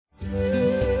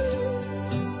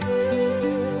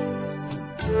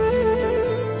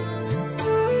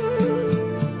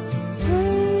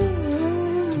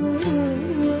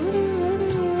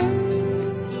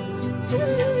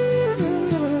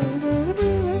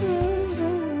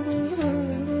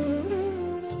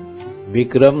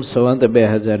વિક્રમ સંવત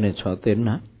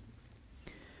 2076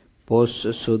 પોષ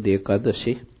સુદ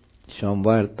એકાદશી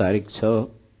સોમવાર તારીખ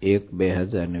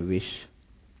 6/1/2020.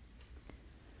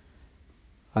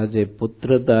 આજે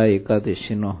પુત્રદા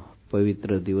એકાદશીનો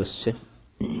પવિત્ર દિવસ છે.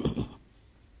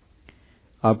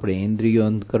 આપણે ઇન્દ્રિયો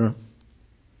અંતકરણ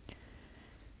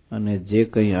અને જે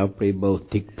કંઈ આપણી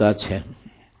બૌદ્ધિકતા છે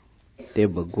તે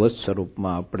ભગવત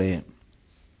સ્વરૂપમાં આપણે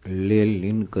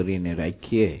લીન કરીને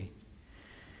રાખીએ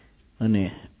અને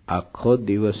આખો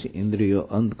દિવસ ઇન્દ્રિયો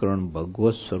અંતકરણ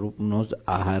ભગવત સ્વરૂપનો જ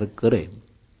આહાર કરે,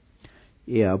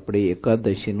 એ આપણી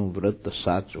એકાદશીનું વ્રત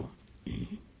સાચું.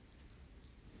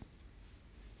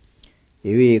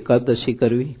 એવી એકાદશી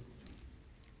કરવી,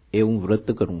 એવું વ્રત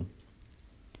કરવું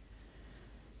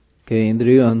કે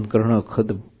ઇન્દ્રિયો અંતકરણ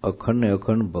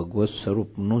અખંડ ભગવત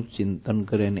સ્વરૂપનું ચિંતન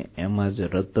કરે ને એમાં જ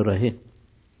રત રહે,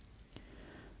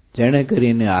 જેને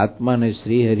કરીને આત્માને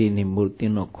શ્રીહરિની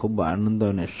મૂર્તિનો ખૂબ આનંદ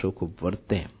અને સુખ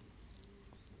વર્તે.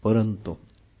 પરંતુ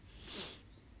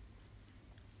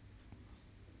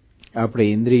આપણે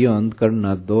ઇન્દ્રિયો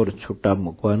અંતકરણના દોર છૂટા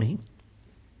મૂકવા નહીં,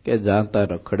 કે જાતા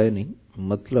રખડે નહીં,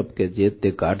 મતલબ કે જે તે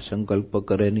ગાઢ સંકલ્પ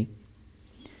કરે નહીં,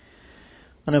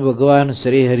 અને ભગવાન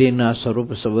શ્રીહરિના સ્વરૂપ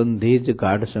સંબંધી જ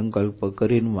ગાઢ સંકલ્પ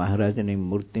કરીને મહારાજની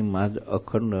મૂર્તિમાં જ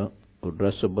અખંડ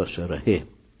રસબસ રહે.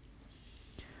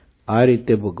 આ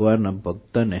રીતે ભગવાનના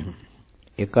ભક્તને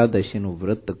એકાદશીનું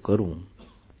વ્રત કરવું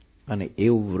અને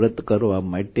એવું વ્રત કરવા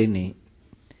માટેની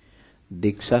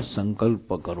દીક્ષા સંકલ્પ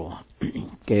કરવો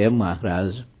કે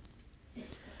મહારાજ,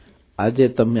 આજે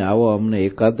તમે આવો અમને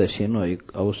એકાદશીનો એક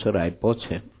અવસર આપ્યો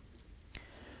છે,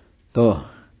 તો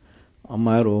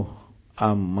અમારું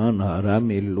આ મન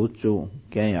હરામી લૂચું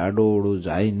ક્યાંય આડોવડું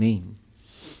જાય નહીં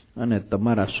અને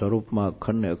તમારા સ્વરૂપમાં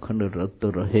અખંડ રત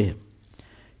રહે,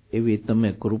 એવી તમે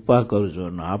કૃપા કરજો.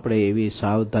 ને આપણે એવી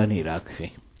સાવધાની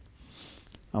રાખવી.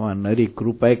 આમાં નરી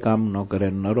કૃપાએ કામ ન કરે,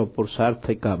 નરો પુરુષાર્થ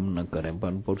કામ ન કરે,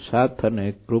 પણ પુરુષાર્થ અને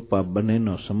કૃપા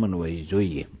બંનેનો સમન્વય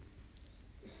જોઈએ.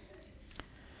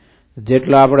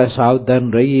 જેટલો આપણે સાવધાન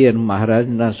રહીએ અને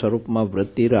મહારાજના સ્વરૂપમાં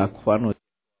વૃત્તિ રાખવાનો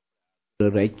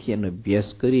રાખીએ અને અભ્યાસ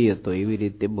કરીએ, તો એવી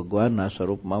રીતે ભગવાનના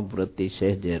સ્વરૂપમાં વૃત્તિ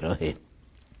સહેજે રહે.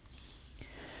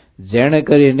 જેને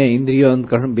કરીને ઇન્દ્રિયો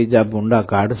અંતકરણ બીજા ભૂંડા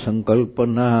ગાઢ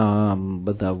સંકલ્પના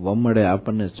બધા વમળે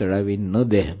આપણને ચડાવી ન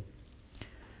દે,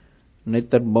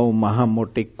 નહીતર બહુ મહા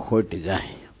મોટી ખોટ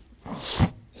જાય.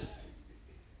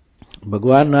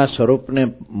 ભગવાનના સ્વરૂપને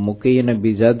મૂકીને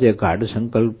બીજા જે ગાઢ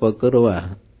સંકલ્પ કરવા,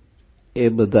 એ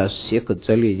બધા શેક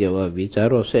ચલી જેવા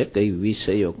વિચારો છે. કઈ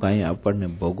વિષયો કાંઈ આપણને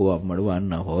ભોગવા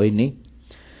મળવાના હોય નહીં,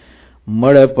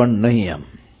 મળે પણ નહીં એમ.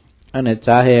 અને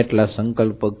ચાહે એટલા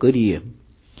સંકલ્પ કરીએ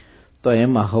તો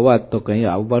એમાં હવા તો કંઈ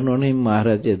આવવાનો નહીં.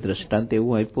 મહારાજે દ્રષ્ટાંત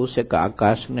એવું આપ્યું છે કે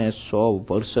આકાશને 100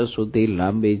 વર્ષ સુધી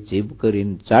લાંબી જીભ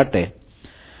કરીને ચાટે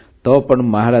તો પણ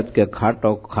મહારાજ કે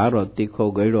ખાટો ખારો તીખો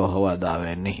ગળ્યો હવાદ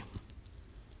આવે નહીં.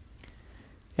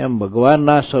 એમ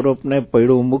ભગવાનના સ્વરૂપને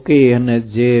પૈડું મૂકી અને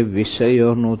જે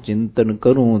વિષયોનું ચિંતન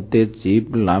કરવું તે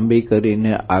જીભ લાંબી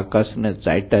કરીને આકાશને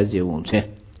ચાટ્યા જેવું છે.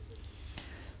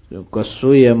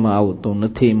 કશું એમાં આવતું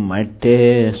નથી. માટે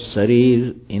શરીર,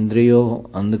 ઇન્દ્રિયો,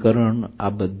 અંતકરણ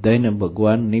આ બધાને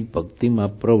ભગવાનની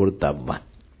ભક્તિમાં પ્રવર્તાવવા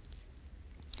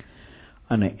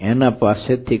અને એના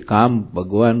પાસેથી કામ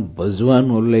ભગવાન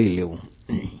ભજવાનું લઈ લેવું.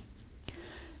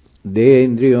 દેહ,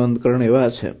 ઇન્દ્રિયો, અંતકરણ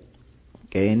એવા છે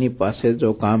કે એની પાસે જો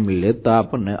કામ લેતા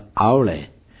આપણને આવડે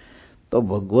તો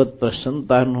ભગવત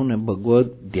પ્રસન્નતાનું ને ભગવત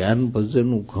ધ્યાન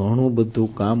ભજનનું ઘણું બધું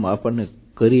કામ આપણને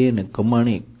કરી અને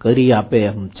કમાણી કરી આપે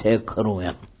એમ છે ખરું.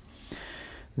 એમ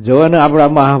જો ને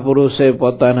આપણા મહાપુરુષે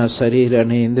પોતાના શરીર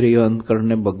અને ઇન્દ્રિયો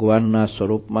અંતકરણને ભગવાનના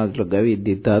સ્વરૂપમાં જ લગાવી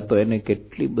દીધા, તો એને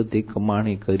કેટલી બધી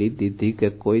કમાણી કરી દીધી કે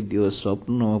કોઈ દિવસ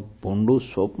ભૂંડું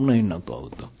સ્વપ્ન નહોતું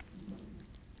આવતું.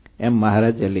 એમ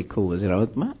મહારાજે લખ્યું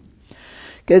વજરાવતમાં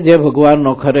કે જે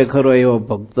ભગવાનનો ખરેખરો એવો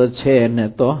ભક્ત છે એને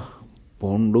તો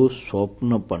ભૂંડું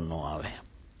સ્વપ્ન પણ ન આવે.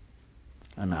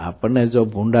 અને આપણને જો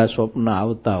ભૂંડા સ્વપ્ન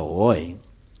આવતા હોય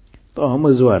તો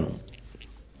સમજવાનું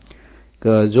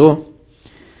કે જો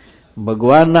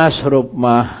ભગવાનના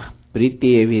સ્વરૂપમાં પ્રીતિ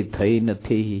એવી થઈ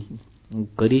નથી,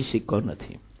 કરી શીખો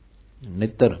નથી,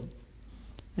 નહીતર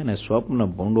એને સ્વપ્ન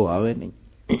ભૂંડું આવે નહીં.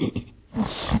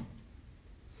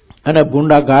 અને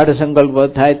ભૂંડા ગાઢ સંકલ્પ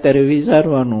થાય ત્યારે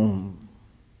વિચારવાનું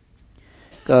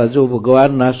કે હજુ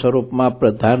ભગવાનના સ્વરૂપમાં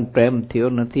પ્રધાન પ્રેમ થયો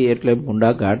નથી, એટલે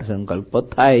ભૂંડા ગાઢ સંકલ્પ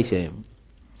થાય છે.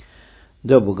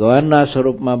 જો ભગવાનના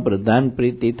સ્વરૂપમાં પ્રધાન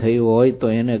પ્રીતિ થઈ હોય તો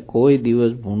એને કોઈ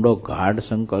દિવસ ભૂંડો ગાઢ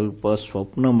સંકલ્પ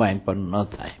સ્વપ્નમાં પણ ન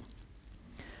થાય.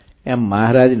 એમ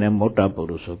મહારાજને મોટા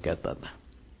પુરુષો કહેતા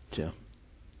હતા.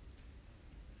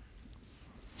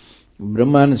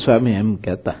 બ્રહ્માનંદ સ્વામી એમ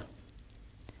કહેતા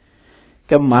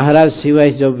કે મહારાજ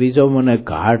સિવાય જો બીજો મને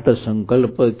ઘાટ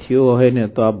સંકલ્પ થયો હોય ને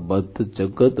તો આ બધ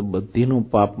જગત બધીનું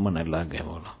પાપ મને લાગે.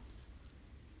 બોલો,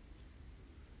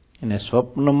 અને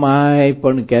સ્વપ્નમાં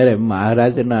પણ ક્યારે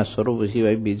મહારાજના સ્વરૂપ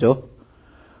સિવાય બીજો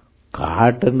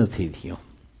ઘાટ નથી થયો.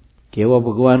 કેવો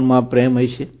ભગવાનમાં પ્રેમ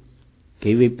હશે,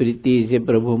 કેવી પ્રીતિ છે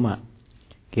પ્રભુમાં,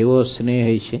 કેવો સ્નેહ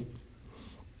હશે.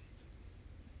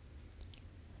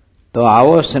 તો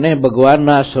આવો સ્નેહ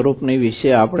ભગવાનના સ્વરૂપની વિશે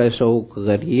આપણે સૌ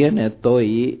કરીએ ને તો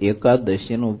એ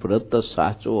એકાદશીનું વ્રત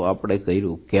સાચું આપણે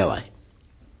કર્યું કહેવાય.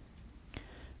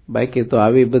 બાકી તો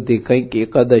આવી બધી કંઈક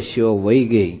એકાદશીઓ વહી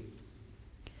ગઈ,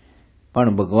 પણ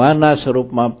ભગવાનના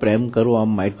સ્વરૂપમાં પ્રેમ કરવા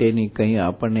માટેની કંઈ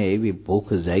આપણને એવી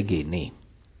ભૂખ જાગી નહીં.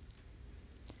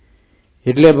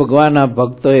 એટલે ભગવાનના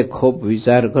ભક્તોએ ખૂબ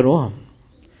વિચાર કરવો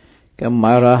કે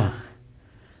મારા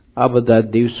આ બધા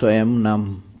દિવસો એમના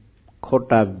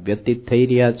ખોટા વ્યતીત થઈ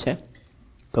રહ્યા છે.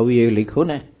 કવિએ લખ્યું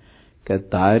ને કે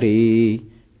તારી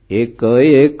એક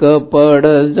એક પડ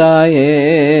જાય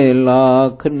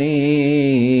લાખની,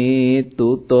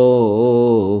 તું તો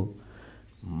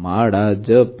માળા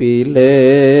જપી લે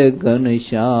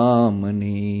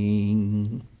ઘનશ્યામની.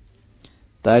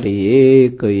 તારી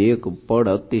એક એક પડ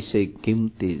અતિશય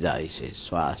કિંમતી જાય છે,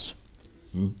 શ્વાસ.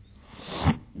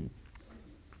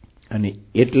 અને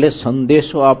એટલે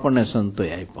સંદેશો આપણને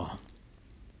સંતોએ આપ્યો.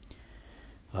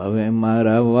 હવે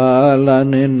મારા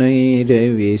વાલાને નહીં રે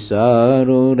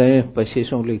વિસારું રે. પછી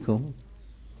શું લખ્યું?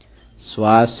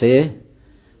 શ્વાસે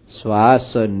શ્વાસ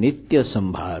નિત્ય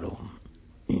સંભારો.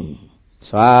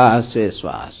 શ્વાસે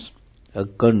શ્વાસ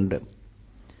અખંડ.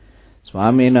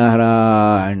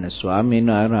 સ્વામિનારાયણ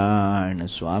સ્વામિનારાયણ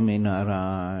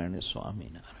સ્વામિનારાયણ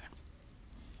સ્વામિનારાયણ.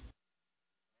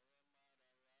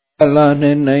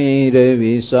 વાલાને નહીં રે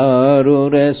વિસારું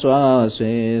રે,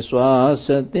 શ્વાસે શ્વાસ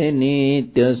તે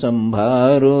નિત્ય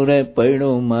સંભારું રે.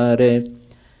 પડ્યું મારે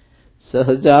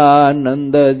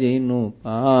સહજાનંદજીનું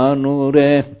પાનું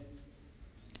રે.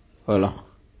 બોલો,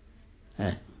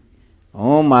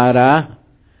 હું મારા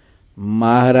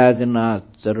મહારાજના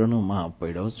ચરણોમાં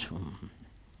પડ્યો છું,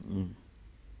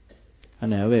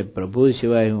 અને હવે પ્રભુ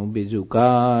સિવાય હું બીજું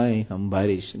કાંઈ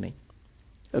સંભાળીશ નહીં.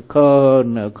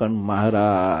 અખંડ અખંડ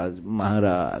મહારાજ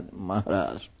મહારાજ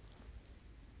મહારાજ.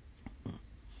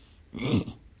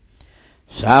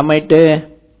 શા માટે?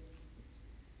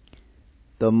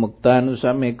 તો મુક્તાનુ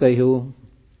સામે કહ્યું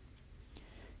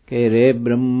કે રે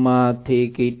બ્રહ્માથી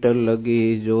કીટ લગી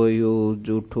જોયું,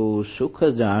 જૂઠું સુખ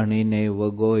જાણીને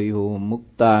વગોયું.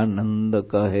 મુક્તાનંદ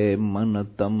કહે મન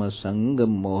તમ સંગ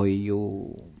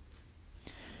મોહ્યું.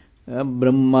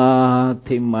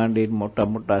 બ્રહ્માથી માંડી મોટા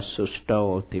મોટા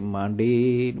સૃષ્ટાઓથી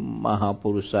માંડી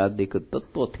મહાપુરુષાદિક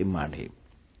તત્વોથી માંડી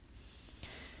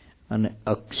અને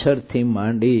અક્ષરથી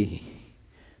માંડી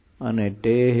અને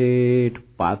ઠેઠ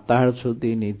પાતાળ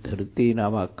સુધીની ધરતીના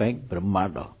આવા કંઈક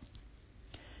બ્રહ્માંડો,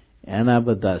 એના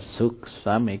બધા સુખ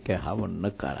સામે કે હાવ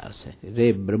નકારા છે. રે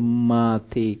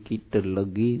બ્રહ્માથી કીટ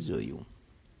લગી જોયું,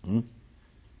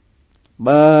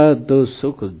 બધું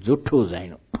સુખ જૂઠું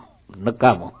જાણ્યું,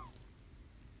 નકામો,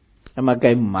 એમાં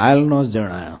કઈ માલ નો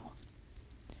જણાયો.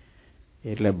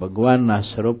 એટલે ભગવાનના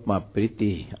સ્વરૂપમાં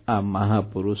પ્રીતિ આ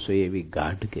મહાપુરુષો એવી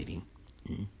ગાઢ કરી.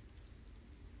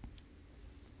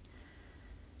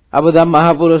 આ બધા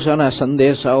મહાપુરુષોના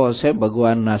સંદેશાઓ છે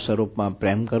ભગવાનના સ્વરૂપમાં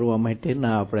પ્રેમ કરવા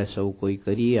માટેના. આપણે સૌ કોઈ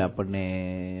કરીએ. આપણને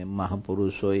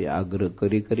મહાપુરુષોએ આગ્રહ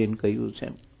કરી કરીને કહ્યું છે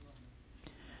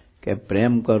કે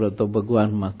પ્રેમ કરો તો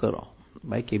ભગવાનમાં કરો,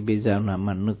 બાકી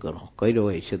બીજાનામાં ન કરો. કર્યો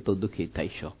હોય છે તો દુઃખી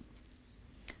થઈશો.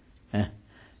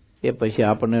 એ પછી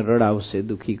આપણને રડાવશે,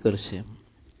 દુઃખી કરશે.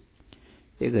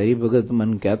 એક હરિભગત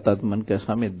મને કહેતા, મને કે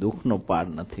સામે દુઃખનો પાર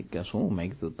નથી. કે શું? મેં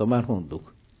કીધું તમારું શું દુઃખ?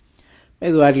 મેં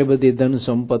કીધું આટલી બધી ધન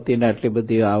સંપત્તિ ને આટલી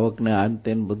બધી આવક ને આ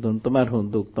તે બધું, તમારું શું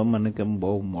દુઃખ? તો મને કેમ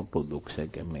બહુ મોટું દુઃખ છે.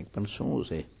 કે મેં પણ શું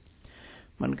છે?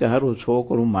 મને કે હારું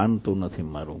છોકરું માનતું નથી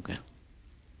મારું, કે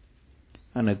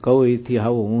અને કહું એથી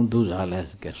આવું ઊંધું જ હાલે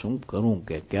છે. કે શું કરું?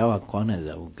 કે કેવા કોને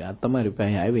જવું? કે આ તમારી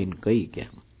પાસે આવીને કઈ કે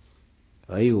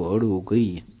હયું હળવું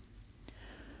કહીએ.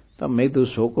 તો મેં કીધું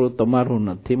છોકરું તમારું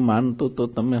નથી માનતું તો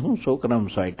તમે શું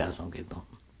છોકરામાં સ્વાઈટા છો? કીધું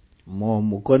મોહ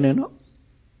મૂકો ને નો,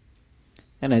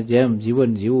 એને જેમ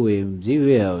જીવન જીવવું એમ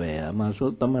જીવે. હવે આમાં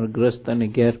શું? તમારે ગ્રસ્તને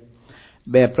ઘેર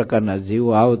બે પ્રકારના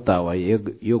જીવો આવતા હોય. એક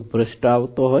યોગ ભ્રષ્ટ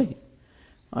આવતો હોય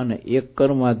અને એક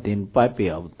કર્માધીન પાપી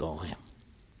આવતો હોય.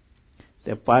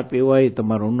 તે પાપી હોય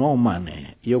તમારું ન માને,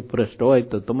 યોગ ભ્રષ્ટ હોય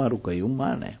તો તમારું કયું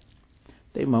માને.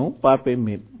 તેમાં હું પાપી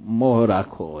મોહ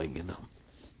રાખવો હોય. કીધું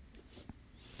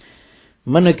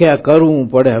મને કે આ કરવું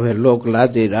પડે, હવે લોક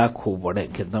લાજી રાખવું પડે.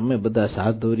 કે તમે બધા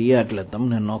સાધુ રહ્યા એટલે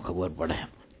તમને ન ખબર પડે.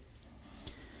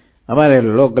 અમારે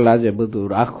લોકલાજે બધું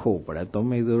રાખવું પડે, તો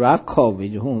મેં કીધું રાખો,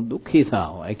 બીજું હું દુઃખી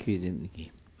થાવ આખી જિંદગી.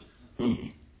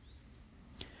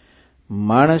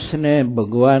 માણસને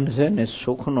ભગવાન છે ને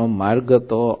સુખનો માર્ગ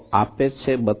તો આપે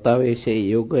છે, બતાવે છે,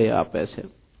 યોગ્ય આપે છે,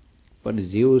 પણ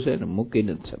જીવ છે ને મૂકી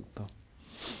નથી શકતો.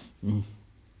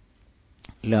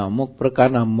 એટલે અમુક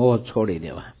પ્રકારના મોહ છોડી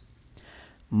દેવા.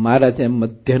 મહારાજે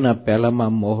મધ્યના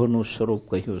પહેલામાં મોહનું સ્વરૂપ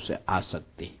કહ્યું છે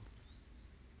આસક્તિ.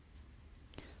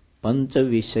 પંચ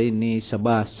વિષયની,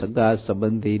 સગા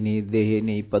સંબંધીની,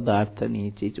 દેહની, પદાર્થની,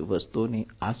 ચીજ વસ્તુની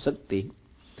આસક્તિ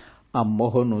આ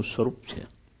મોહનું સ્વરૂપ છે.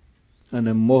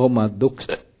 અને મોહમાં દુઃખ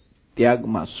છે,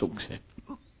 ત્યાગમાં સુખ છે.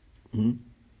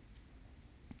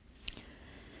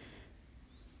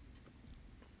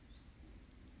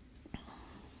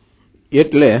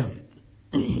 એટલે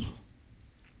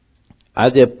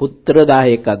આજે પુત્રદાહ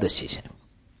એકાદશી છે.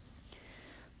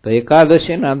 તો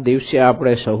એકાદશીના દિવસે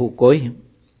આપણે સહુ કોઈ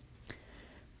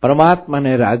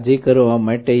પરમાત્માને રાજી કરવા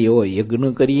માટે એવો યજ્ઞ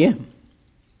કરીએ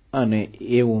અને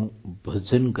એવું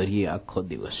ભજન કરીએ આખો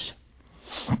દિવસ,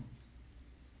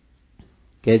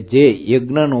 કે જે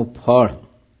યજ્ઞનું ફળ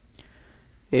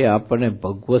એ આપણને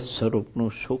ભગવત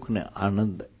સ્વરૂપનું સુખ ને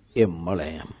આનંદ એ મળે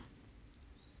એમ.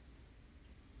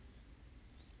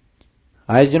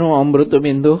 આજનું અમૃત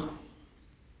બિંદુ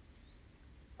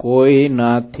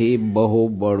કોઈનાથી બહુ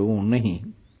બળવું નહીં,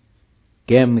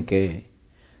 કેમ કે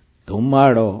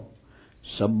ધુમાડો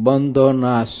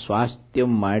સંબંધોના સ્વાસ્થ્ય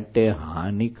માટે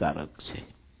હાનિકારક છે.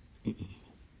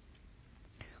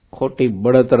 ખોટી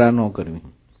બળતરા ન કરવી.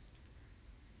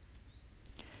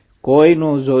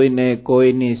 કોઈનું જોઈને,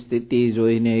 કોઈની સ્થિતિ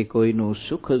જોઈને, કોઈનું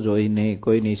સુખ જોઈને,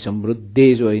 કોઈની સમૃદ્ધિ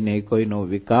જોઈને, કોઈનો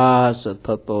વિકાસ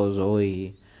થતો જોઈ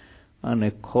અને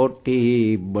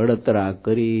ખોટી બળતરા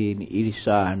કરી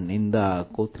ઈર્ષા, નિંદા,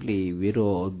 કોથલી,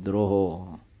 વિરોધ, દ્રોહ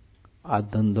આ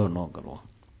ધંધો ન કરવો.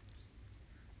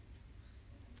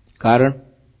 કારણ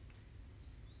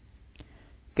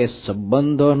કે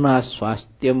સંબંધોના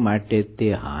સ્વાસ્થ્ય માટે તે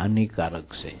હાનિકારક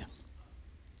છે.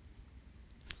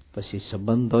 પછી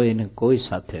સંબંધો એને કોઈ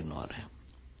સાથે ન રહે.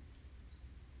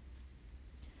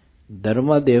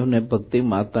 ધર્મદેવને ભક્તિ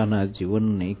માતાના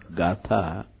જીવનની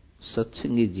ગાથા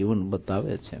સત્સંગી જીવન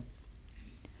બતાવે છે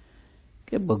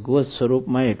કે ભગવત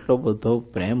સ્વરૂપમાં એટલો બધો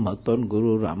પ્રેમ હતો ને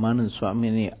ગુરુ રામાનંદ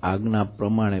સ્વામીની આજ્ઞા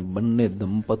પ્રમાણે બંને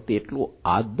દંપતી એટલું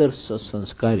આદર્શ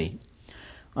સંસ્કારી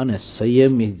અને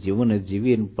સંયમી જીવન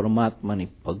જીવીને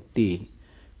પરમાત્માની ભક્તિ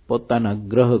પોતાના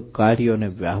ગ્રહ કાર્યો અને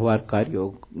વ્યવહાર કાર્યો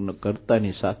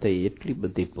કરતાની સાથે એટલી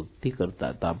બધી ભક્તિ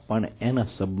કરતા હતા, પણ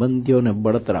એના સંબંધીઓને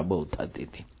બળતરા બહુ થતી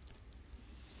હતી.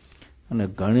 અને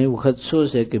ઘણી વખત શું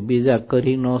છે કે બીજા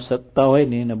કરી ન શકતા હોય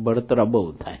ને એને બળતરા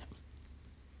બહુ થાય.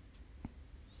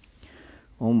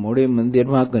 હું મૂળી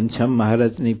મંદિરમાં ઘનશ્યામ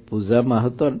મહારાજની પૂજામાં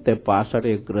હતો ને તે પાછળ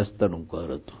એક ગ્રસ્તનું ઘર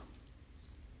હતું.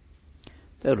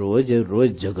 તે રોજ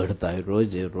ઝઘડતા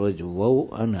હોય, રોજ વહુ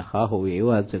અને હાહુ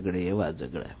એવા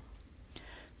ઝઘડે.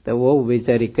 તે વહુ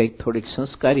બિચારી કંઈક થોડીક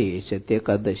સંસ્કારી છે, તે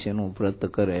એકાદશીનું વ્રત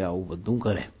કરે, આવું બધું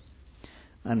કરે,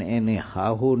 અને એને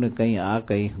હાહુને કંઈ આ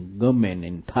કંઈ ગમે ને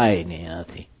થાય ને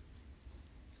આથી,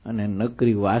 અને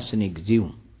નકરી વાસનિક જીવ,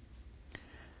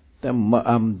 તેમ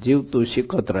આમ જીવતું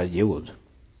શિકોતરા જેવું જ.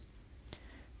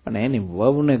 પણ એની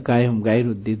વહુને કાયમ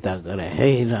ગાયરું દીધા કરે, હે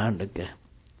રાંડ કે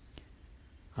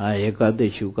હા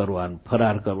એકાદશી કરવા,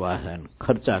 ફરાર કરવા છે,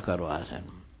 ખર્ચા કરવા છે,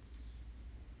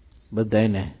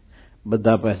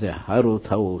 બધા પાસે સારું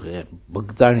થવું છે,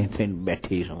 ભગતાણી થઈને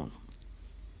બેઠી છું,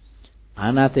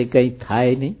 આનાથી કઈ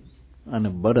થાય નહીં, અને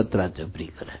બળતરા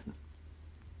જબરી કરે.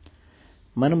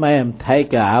 મનમાં એમ થાય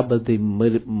કે આ બધી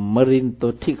મરીને તો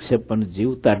ઠીક છે, પણ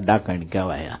જીવતા ડાકણ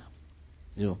કહેવાય.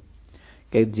 જો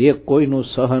કે જે કોઈનું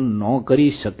સહન ન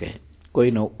કરી શકે,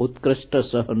 કોઈનો ઉત્કૃષ્ટ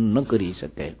સહન ન કરી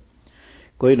શકે,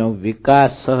 કોઈનો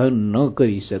વિકાસ સહન ન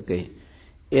કરી શકે,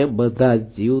 એ બધા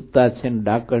જીવતા છે ને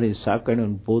ડાકણી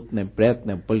સાકણી ભૂત ને પ્રેત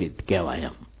ને પલિત કહેવાય.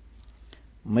 એમ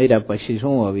મર્યા પછી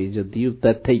શું આવી જો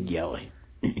જીવતા થઈ ગયા હોય.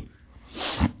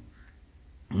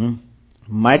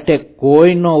 માટે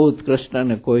કોઈનો ઉત્કૃષ્ટ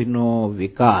અને કોઈનો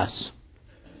વિકાસ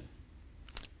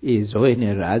એ જોઈને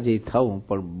રાજી થવું,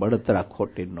 પણ બળતરા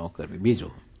ખોટી ન કરવી.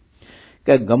 બીજું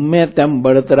કે ગમે તેમ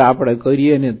બળતરા આપણે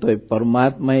કરીએ ને તો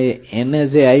પરમાત્માએ એને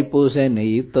જે આપ્યું છે ને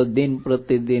એ તો દિન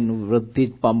પ્રતિદિન વૃદ્ધિ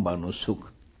જ પામવાનું સુખ,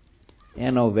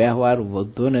 એનો વ્યવહાર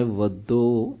વધુ ને વધુ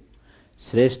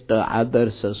શ્રેષ્ઠ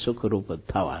આદર્શ સુખરૂપ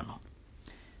થવાનો.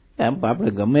 એમ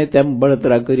આપણે ગમે તેમ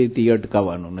બળતરા કરી તે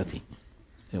અટકાવવાનું નથી.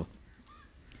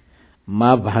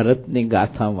 મહાભારતની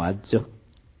ગાથા વાંચજો.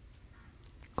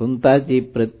 કુંતાજી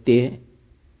પ્રત્યે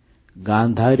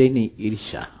ગાંધારીની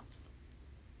ઈર્ષા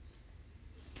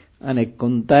અને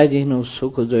કુંતાજીનું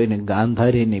સુખ જોઈને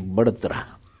ગાંધારીની બળતરા,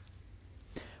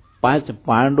 પાંચ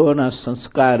પાંડવોના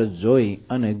સંસ્કાર જોઈ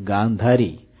અને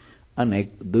ગાંધારી અને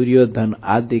દુર્યોધન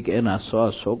આદિક એના 100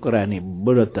 છોકરાની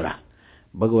બળતરા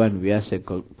ભગવાન વ્યાસે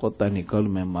પોતાની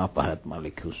કલમે મહાભારતમાં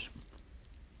લખ્યું છે.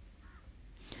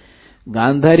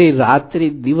 ગાંધારી રાત્રિ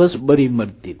દિવસ બરી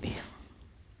મરતી હતી,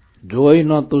 જોઈ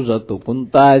નહોતું જતું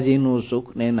કુંતાજીનું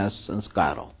સુખ ને એના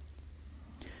સંસ્કારો.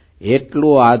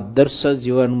 એટલું આદર્શ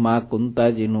જીવનમાં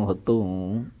કુંતાજીનું હતું.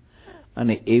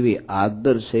 અને એવી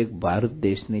આદર્શ એક ભારત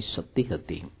દેશની સતી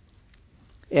હતી.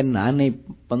 એ નાની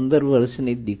 15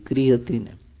 વર્ષની દીકરી હતી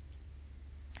ને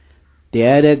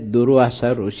ત્યારે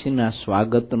દુર્વાસા ઋષિના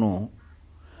સ્વાગતનું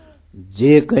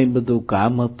જે કઈ બધું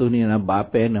કામ હતું ને એના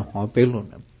બાપે એને સોંપેલું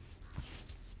ને,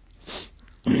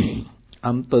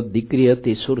 આમ તો દીકરી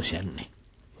હતી સુરસેનની,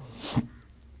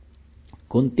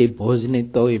 કુંતી ભોજની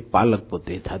તો એ પાલક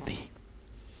પુત્રી થતી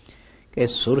કે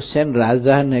સુરસેન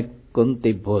રાજા ને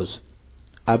કુંતી ભોજ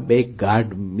આ બે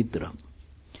ગાઢ મિત્ર.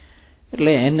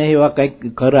 એટલે એને એવા કઈક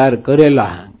કરાર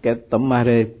કરેલા કે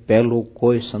તમારે પહેલું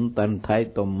કોઈ સંતાન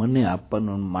થાય તો મને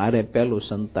આપવાનું, મારે પહેલું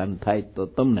સંતાન થાય તો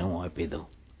તમને હું આપી દઉં.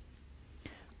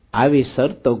 આવી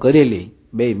શરતો કરેલી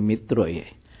બે મિત્રોએ.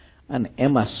 અને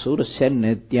એમાં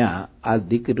સુરસેનને ત્યાં આ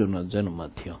દીકરીનો જન્મ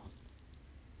થયો.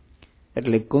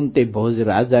 એટલે કુંતી ભોજ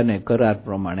રાજાને કરાર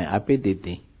પ્રમાણે આપી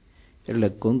દીધી. એટલે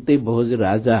કુંતી ભોજ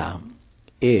રાજા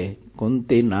એ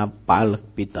કુંતીના પાલક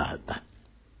પિતા હતા.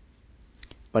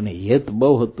 પણ હેત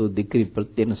બહુ હતું, દીકરી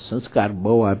પ્રત્યેનો સંસ્કાર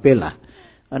બહુ આપેલા.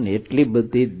 અને એટલી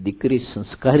બધી દીકરી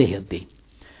સંસ્કારી હતી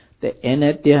તે એને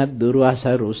ત્યાં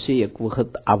દુર્વાસા ઋષિ એક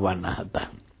વખત આવવાના હતા.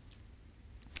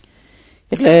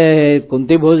 એટલે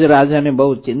કુંતી ભોજ રાજાને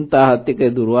બહુ ચિંતા હતી કે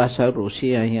દુર્વાસા ઋષિ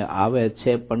અહીંયા આવે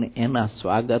છે, પણ એના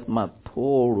સ્વાગતમાં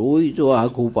થોડું જો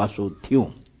આઘું પાછું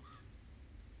થયું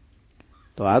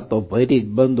તો આ તો ભરી જ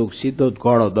બંદૂક સીધો જ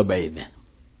ઘોડો દબાઈ દે,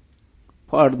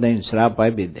 ફળ દઈને શ્રાપ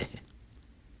આપી દે.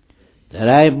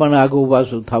 જરાય પણ આઘું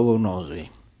પાછું થવું ન જોઈએ.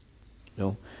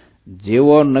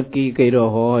 જેવો નક્કી કર્યો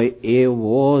હોય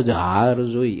એવો જ હાર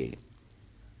જોઈએ,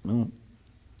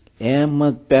 એમ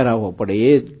જ પહેરાવવો પડે,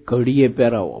 એ જ ઘડીએ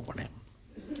પહેરાવવો પડે.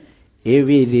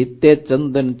 એવી રીતે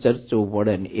ચંદન ચર્ચવું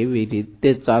પડે ને એવી રીતે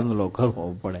ચાંદલો કરવો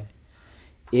પડે,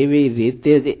 એવી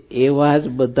રીતે જ એવા જ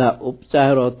બધા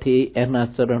ઉપચારોથી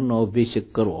એના ચરણનો અભિષેક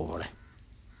કરવો પડે.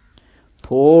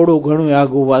 થોડું ઘણું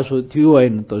આગું પાછું થયું હોય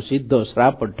ને તો સીધો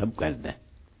શ્રાપ જ ઠપકારી દે.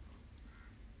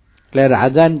 એટલે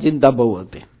રાજાની ચિંતા બહુ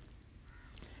હતી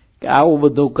કે આવું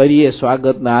બધું કરીએ,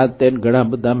 સ્વાગતના આ તે ઘણા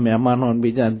બધા મહેમાનો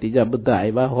બીજા ત્રીજા બધા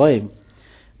આવ્યા હોય,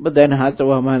 બધાને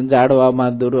હાંચવામાં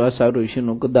જાળવામાં દુર્વાસા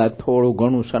ઋષિનું કદાચ થોડું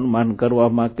ઘણું સન્માન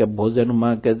કરવામાં કે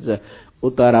ભોજનમાં કે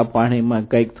ઉતારા પાણીમાં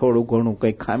કંઈક થોડું ઘણું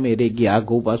કંઈક ખામી રહી ગઈ,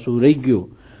 આઘું પાછું રહી ગયું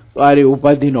તો આરી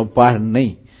ઉપાધિનો પાર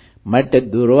નહીં. માટે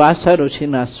દુર્વાસા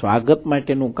ઋષિના સ્વાગત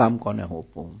માટેનું કામ કોને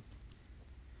સોંપવું?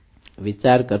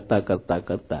 વિચાર કરતા કરતા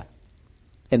કરતા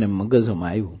એને મગજમાં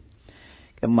આવ્યું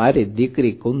કે મારી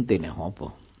દીકરી કુંતીને સોંપો.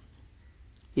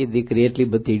 એ દીકરી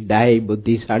એટલી બધી ડાય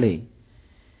બુદ્ધિશાળી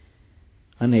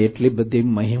અને એટલી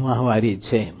બધી મહિમાવાળી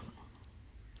છે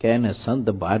કે એને સંત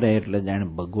ભારે એટલે જાણે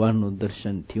ભગવાનનું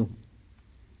દર્શન થયું.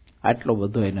 આટલો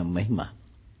બધો એને મહિમા,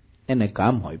 એને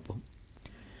કામ સોંપ્યું.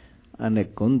 અને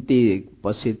કુંતી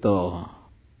પછી તો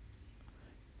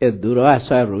એ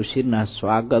દુર્વાસા ઋષિના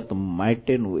સ્વાગત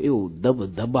માટેનું એવું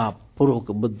દબદબા પૂર્વક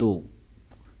બધું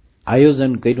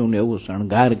આયોજન કર્યું ને એવું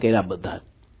શણગાર કર્યા બધા.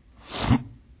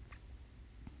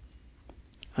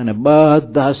 અને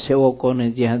બધા સેવકોને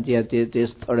જ્યાં જ્યાં તે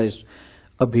સ્થળે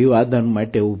અભિવાદન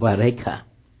માટે ઉભા રાખ્યા.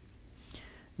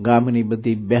 ગામની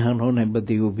બધી બહેનોને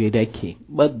બધી ઉભી રાખી.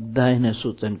 બધા એને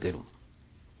સૂચન કર્યું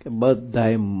કે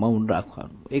બધાએ મૌન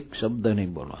રાખવાનું, એક શબ્દ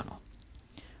નહીં બોલવાનો.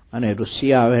 અને ઋષિ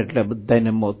આવે એટલે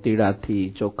બધાને મોતીડાથી,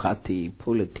 ચોખાથી,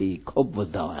 ફૂલથી ખૂબ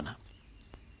વધાવવાના.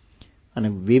 અને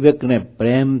વિવેકને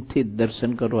પ્રેમથી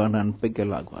દર્શન કરવાના અને પગે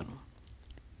લાગવાનું.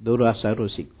 દુર્વાસા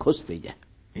ઋષિ ખુશ થઈ જાય.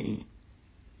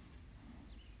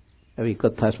 આવી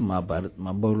કથા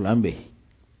મહાભારતમાં બહુ લાંબી,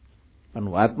 પણ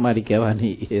વાત મારી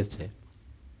કહેવાની એ છે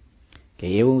કે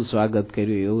એવું સ્વાગત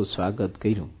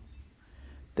કર્યું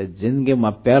તે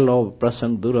જિંદગીમાં પહેલો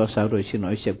પ્રસંગ દુર્વાસા ઋષિનો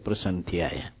અભિષેક પ્રસંગ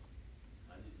થયા.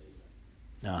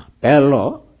 હા, પહેલો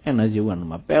એના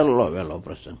જીવનમાં પહેલો વહેલો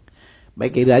પ્રસંગ.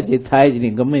 બાકી રાજી થાય જ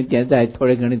નહીં, ગમે ત્યાં જાય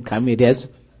થોડી ઘણી ખામી રહે છે.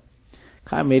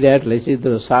 ખામી રહે એટલે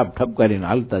સીધો સાપ ઠપકારીને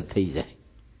હાલતા થઈ જાય.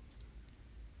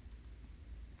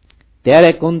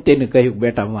 ત્યારે કુંતીને કહ્યું,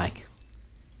 બેટા માગ,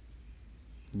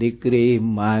 દીકરી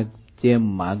માગ, જેમ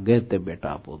માગે તે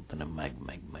બેટા આપો તને. માગ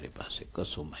માગ, મારી પાસે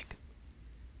કશું માગ.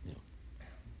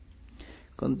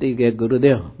 કુંતી કે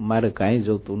ગુરુદેવ મારે કાંઈ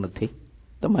જોતું નથી,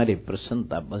 તમારી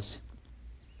પ્રસન્નતા બસ,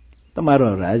 તમારો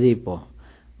રાજીપો,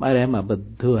 મારે એમાં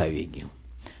બધું આવી ગયું.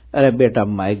 અરે બેટા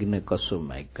માગ ને કશું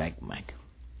માગ, કાંઈક માગ.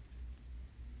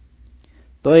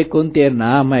 તોય કુંતીએ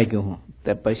ના માગ્યું.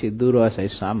 તે પછી દુર્વાસાએ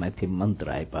સામેથી મંત્ર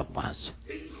આપ્યા 5.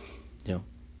 જો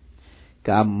કે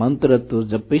આ મંત્ર તું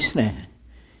જપીશ ને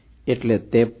એટલે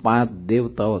તે 5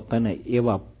 દેવતાઓ તને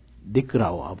એવા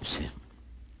દીકરાઓ આપશે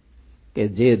કે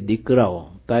જે દીકરાઓ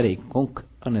તારી કુંખ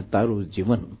અને તારું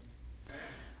જીવન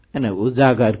એને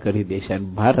ઉજાગર કરી દેશે.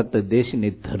 ભારત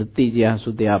દેશની ધરતી જ્યાં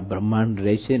સુધી આ બ્રહ્માંડ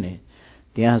રહેશે ને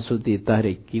ત્યાં સુધી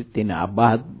તારી કીર્તિને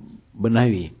આબાદ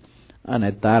બનાવી અને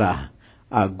તારા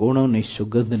આ ગુણોની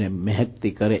સુગંધને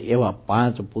મહેકતી કરે એવા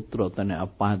 5 પુત્રો તને આ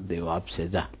 5 દેવ આપશે.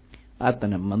 જા, આ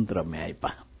તને મંત્ર મેં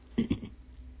આપ્યા.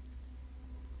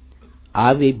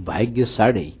 આવી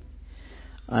ભાગ્યશાળી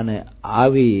અને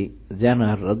આવી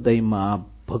જેના હૃદયમાં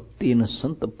ભક્તિ અને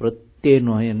સંત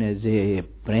પ્રત્યેનો એને જે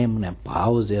પ્રેમ ને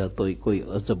ભાવ જે હતો એ કોઈ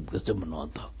અજબ ગજબ નો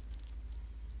હતો.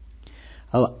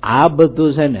 હવે આ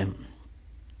બધું છે ને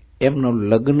એમનું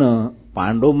લગ્ન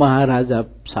પાંડુ મહારાજા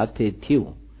સાથે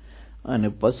થયું અને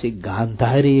પછી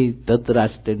ગાંધારી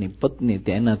ધૃતરાષ્ટ્રની પત્ની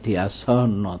તેનાથી આ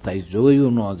સહન ન થાય,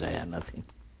 જોયું ન જાય નથી.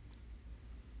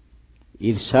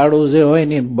 ઈર્ષાળુ જે હોય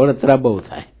ને બળતરા બહુ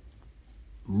થાય,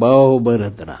 બહુ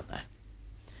બળતરા થાય.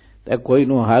 તે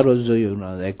કોઈનું હારું જોયું ન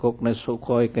જાય. કોકને સુખ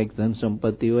હોય, કંઈક ધન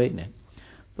સંપત્તિ હોય ને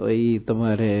તો એ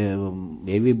તમારે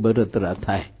એવી બળતરા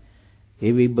થાય,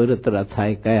 એવી બળતરા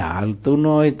થાય, કઈ હાલતું ન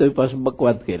હોય તો પાછું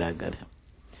બકવાદ કર્યા કરે.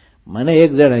 મને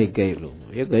એક જણાએ કહેલું,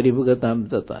 એક હરિભગત આમ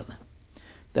જતા હતા,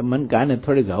 તે મન કાને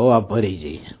થોડીક હવા ભરી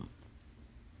જઈ.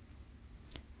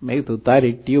 મેં કીધું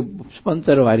તારી ટ્યુબ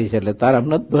પંચર વાળી છે એટલે તારા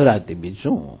નથી ભરાતી, બીજું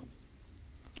શું?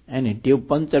 એની ટ્યુબ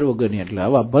પંચર વગરની એટલે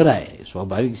હવા ભરાય,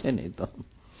 સ્વાભાવિક છે ને. તો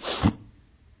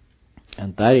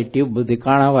અને તારી ટ્યુબ બધી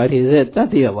કાણા વાળી છે,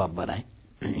 ત્યાંથી હવા ભરાય.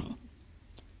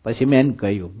 પછી મેં એને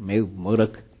કહ્યું, મેં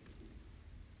મૂર્ખ,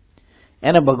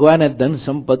 એને ભગવાને ધન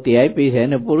સંપત્તિ આપી છે,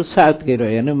 એને પુરુષાર્થ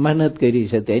કર્યો, એને મહેનત કરી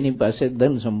છે, તેની પાસે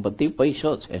ધન સંપત્તિ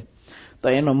પૈસો છે, તો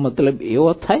એનો મતલબ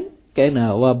એવો થાય કે એને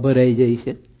હવા ભરાઈ જાય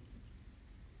છે?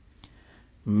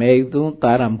 મેં કીધું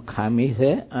તારામ ખામી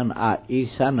છે અને આ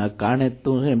ઈર્ષાના કારણે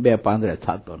તું છે 2 પાંદડે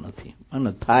થતો નથી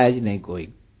અને થાય જ નહીં કોઈ.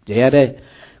 જ્યારે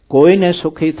કોઈને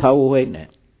સુખી થવું હોય ને,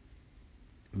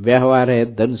 વ્યવહારે,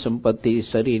 ધન સંપત્તિ,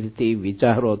 શરીરથી,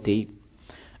 વિચારોથી,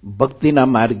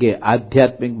 ભક્તિના માર્ગે,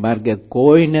 આધ્યાત્મિક માર્ગે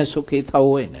કોઈને સુખી થવું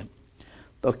હોય ને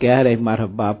તો ક્યારેય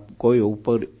મારા બાપ કોઈ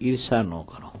ઉપર ઈર્ષા ન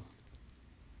કરો,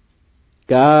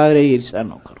 ક્યારેય ઈર્ષા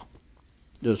ન કરો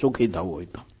જો સુખી થવું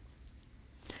હોય તો.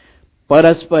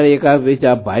 પરસ્પર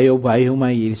એકાબીજા ભાઈઓ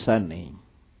ભાઈઓમાં ઈર્ષા નહીં,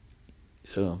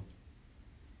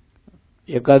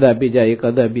 એકાદા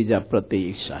બીજા પ્રત્યે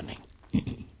ઈર્ષા નહીં.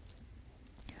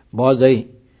 ભોજઈ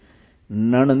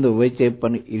નણંદ વચ્ચે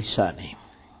પણ ઈર્ષા નહીં,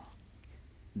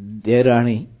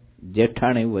 દેરાણી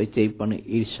જેઠાણી વચ્ચે પણ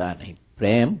ઈર્ષા નહીં.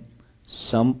 પ્રેમ,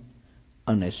 સંપ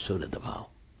અને શુદ્ધ ભાવ.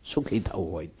 સુખી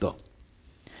થવું હોય તો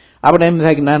આપણે એમ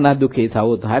થાય કે નાના દુઃખી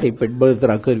થવું તો હારી પેટ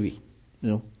બળતરા કરવી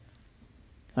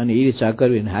અને ઈર્ષા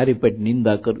કરવી ને હારી પેટ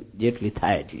નિંદા કરવી, જેટલી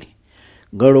થાય એટલી.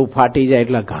 ગળું ફાટી જાય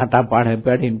એટલા ઘાટા પાડે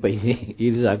પેઢીને પછી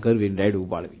ઈર્ષા કરવી ને રાયડું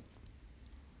પાડવી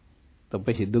તો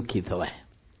પછી દુઃખી થવાય.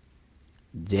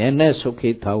 જેને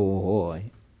સુખી થવું હોય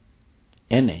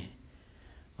એને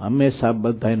હંમેશા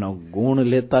બધાનો ગુણ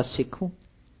લેતા શીખવું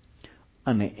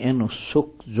અને એનું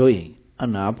સુખ જોઈ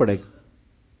અને આપણે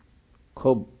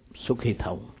ખૂબ સુખી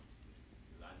થવું,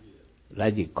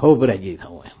 ખૂબ રાજી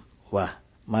થવું. એમ વાહ,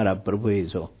 મારા પ્રભુએ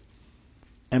જો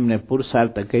એમને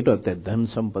પુરુષાર્થ કર્યો તે ધન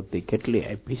સંપત્તિ કેટલી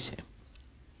આપી છે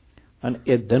અને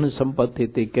એ ધન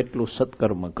સંપત્તિથી કેટલું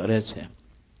સત્કર્મ કરે છે,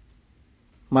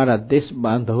 મારા દેશ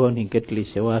બાંધવોની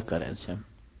કેટલી સેવા કરે છે.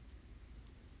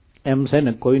 એમ છે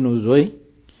ને કોઈનું જોઈ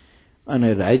અને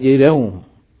રાજી રહેવું,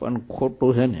 પણ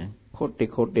ખોટું છે ને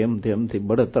ખોટી એમથી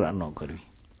બળતરા ન કરવી.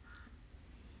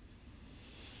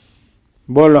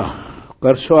 બોલો,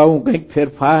 કરશો આવું કંઈક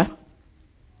ફેરફાર?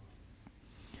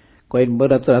 કોઈ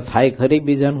બળતરા થાય ખરી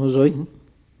બીજાનું જોઈ?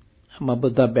 આમાં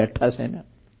બધા બેઠા છે ને,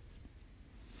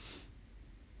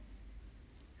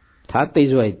 થાતી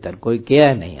જ હોય ત્યારે કોઈ કહે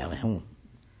નહીં. આવે હું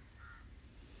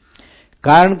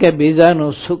કારણ કે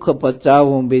બીજાનું સુખ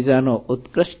પચાવવું, બીજાનો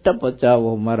ઉત્કૃષ્ટ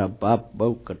પચાવવો મારા બાપ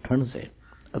બહુ કઠણ છે,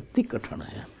 અતિ કઠણ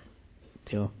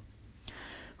છે.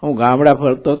 હું ગામડા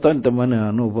ફરતો હતો ને તો મને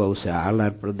અનુભવ છે.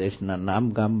 હાલાર પ્રદેશના નામ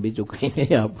ગામ બીજું કઈ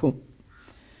નહીં આપું.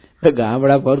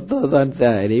 ગામડા ફરતો હતો ને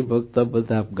ત્યાં હરિભક્તો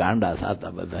બધા ગાંડા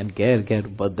થતા, બધા ઘેર ઘેર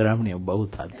પધરામણીઓ બહુ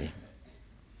થતી.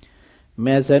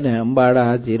 મેં છે ને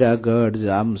અંબાડા, જીરાગઢ,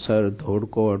 જામસર,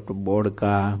 ધોળકોટ,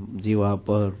 બોડકા,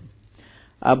 જીવાપર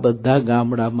આ બધા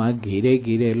ગામડામાં ઘીરે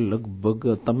ઘીરે લગભગ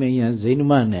તમે અહીંયા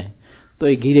જઈનમાં ને તો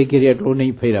એ ઘીરે ઘીરે એટલું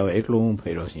નહીં ફેર્યા હોય એટલું હું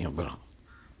ફેર્યો છું.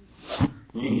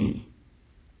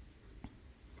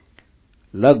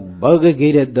 લગભગ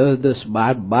ઘીરે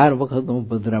 10-12 વખત હું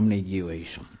પધરામણી ગયો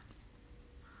હોઈશું.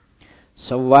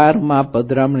 સવારમાં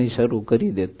પધરામણી શરૂ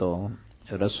કરી દેતો,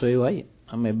 રસોઈ હોય,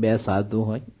 અમે 2 સાધુ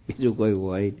હોય, બીજું કોઈ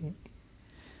હોય નહીં,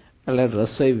 એટલે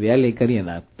રસોઈ વહેલી કરી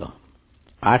નાખતો.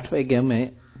 8 વાગે અમે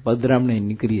પધરામણી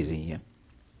નીકળી જઈએ,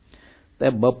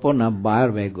 તો બપોરના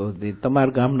 12 વાગ્યા સુધી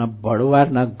તમારા ગામના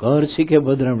ભડવારના ઘર શીખે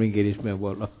પધરામણી કરીશ મેં,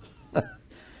 બોલો.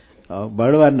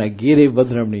 ભડવારના ઘીરે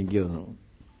પધરામણી ગયો છું,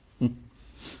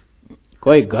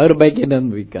 કોઈ ઘર બાકી ન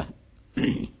વિકા.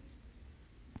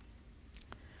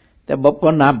 તે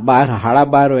બપોરના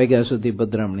 12-12:30 વાગ્યા સુધી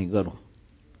પધરામણી કરું,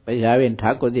 પછી આવીને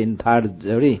ઠાકોરજીને થાળ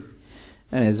જડી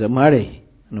અને જમાડી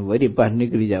અને વરી પાર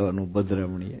નીકળી જવાનું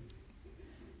પધરામણી.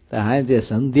 હા, જે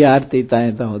સંધ્યા આરતી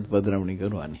ત્યાં પધરામણી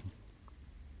કરવાની.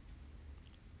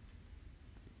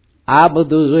 આ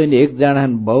બધું જોઈને એક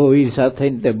જણાને બહુ ઈર્ષા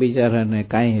થઈને તે બિચારાને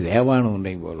કાંઈ રહેવાનું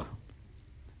નહીં, બોલો.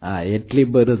 હા, એટલી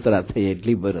બળતરા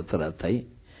થઈ,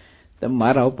 તે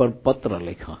મારા ઉપર પત્ર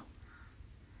લખ્યો.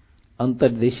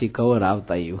 અંતરદેશી કવર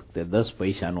આવતા એ વખતે 10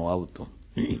 પૈસાનું આવતું.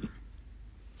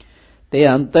 તે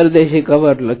અંતરદેશી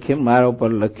કવર લખી મારા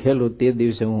ઉપર લખેલું. તે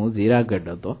દિવસે હું જીરાગઢ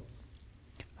હતો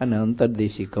અને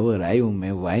અંતરદેશી કવર આવ્યું,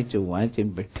 મેં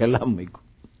વાંચીને ઠેલા મૂક્યું.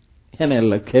 એને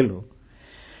લખેલું,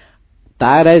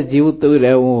 તારે જીવતું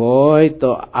રહેવું હોય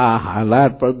તો આ હાલાર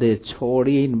પ્રદેશ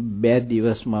છોડીને 2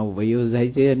 દિવસમાં વયો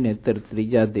જાય છે, અને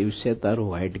ત્રીજા દિવસે તારું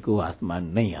હાડકું હાથમાં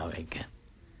નહીં આવે કે.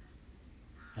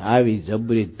 આવી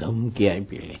જબરી ધમકી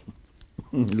આપી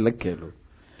લખેલું.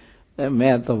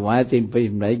 મેં તો વાંચીને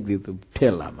પછી નાખી દીધું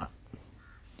ઠેલામાં.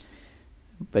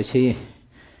 પછી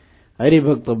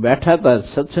હરિભક્તો બેઠા હતા,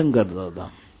 સત્સંગ કરતો હતો.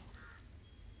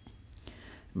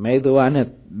 મેં તો આને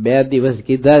 2 દિવસ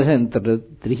કીધા છે ને,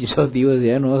 ત્રીજો દિવસ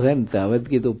એનો છે ને, હવે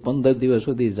કીધું 15 દિવસ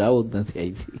સુધી જવું જ નથી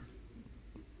અહીંથી.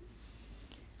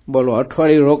 બોલો,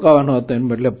 અઠવાડિયું રોકાવાનો હતો એને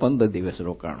બદલે 15 દિવસ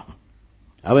રોકાણો.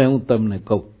 હવે હું તમને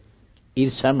કહું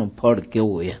ઈર્ષાનું ફળ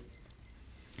કેવું એ.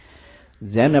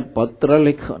 જેને પત્ર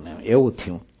લખ્યો ને એવું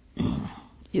થયું.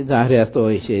 એ ધારે તો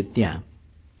હોય છે ત્યાં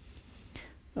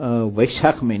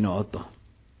વૈશાખ મહિનો હતો,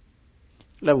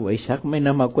 એટલે વૈશાખ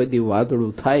મહિનામાં કોઈ દી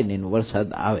વાદળું થાય નહીં, વરસાદ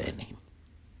આવે નહીં.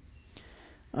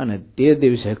 અને તે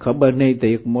દિવસે ખબર નહીં તો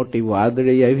એક મોટી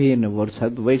વાદળી આવી અને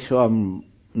વરસાદ વરસ્યો આમ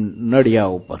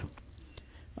નળિયા ઉપર,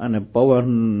 અને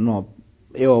પવનનો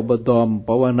એવો બધો આમ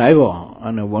પવન આવ્યો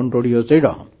અને વંટોળિયો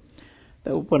ચડ્યો, તો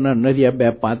ઉપરના નળિયા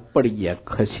 2-5 પડી ગયા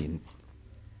ખસીને.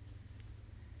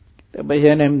 તો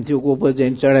પછી એને એમ થયું કે ઉપર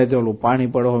જઈને ચડાય તો ઓલું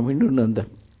પાણી પડવા માંડ્યું ને અંદર.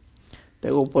 તે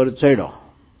ઉપર ચડ્યો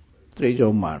 3જો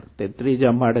માળ, તે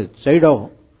 3જા માળે ચડ્યો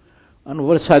અને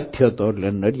વરસાદ થયો હતો. એટલે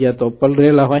નળિયા તો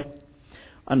પલરેલા હોય,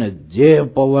 અને જે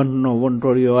પવનનો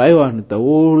વંટોળિયો આવ્યો ને તો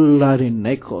ઉલ્લારી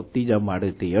નાખ્યો 3જા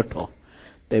માળેથી હેઠો.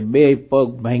 તે 2 પગ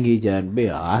ભાંગી જાય, 2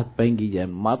 હાથ ભાંગી જાય,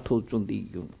 માથું ચૂંધી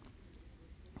ગયું.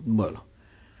 બોલો,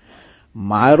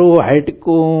 મારું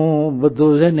હાડકું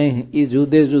બધું છે ને એ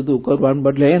જુદું કરવાનું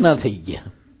બદલે એના થઈ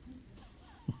ગયા.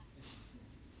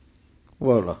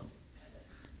 બોલો,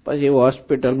 પછી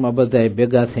હોસ્પિટલમાં બધા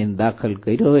ભેગા થઈને દાખલ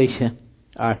કર્યો હોય છે.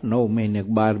 8-9 મહિને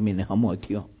 12 મહિને હમો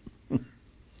થયો.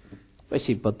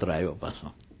 પછી પત્ર આવ્યો પાછો,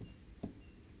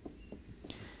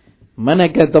 મને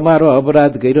કે તમારો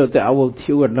અપરાધ કર્યો તે આવો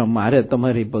થયું, એટલે મારે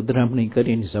તમારી પધરામણી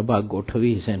કરીને સભા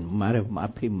ગોઠવી છે, મારે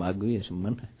માફી માગવી છે.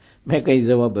 મેં કઈ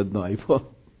જવાબ જ ન આપ્યો.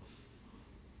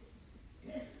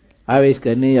 આવીશ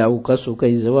કે નહીં આવું કશું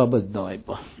કઈ જવાબ જ ન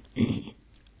આપ્યો.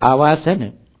 આવા છે ને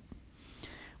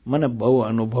મને બહુ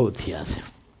અનુભવ થયા છે.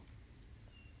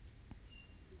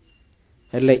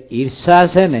 એટલે ઈર્ષા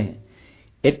છે ને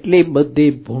એટલી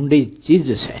બધી ભૂંડી ચીજ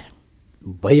છે,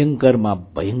 ભયંકરમાં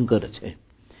ભયંકર છે,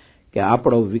 કે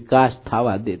આપણો વિકાસ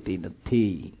થવા દેતી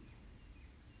નથી.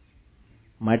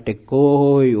 માટે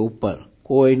કોઈ ઉપર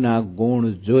કોઈના ગુણ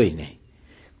જોઈને,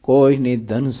 કોઈની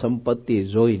ધન સંપત્તિ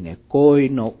જોઈને,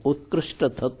 કોઈનો ઉત્કૃષ્ટ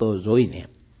થતો જોઈને,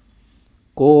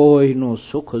 કોઈનું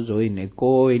સુખ જોઈને,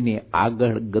 કોઈની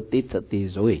આગળ ગતિ થતી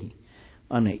જોઈ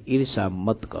અને ઈર્ષા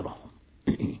મત કરો.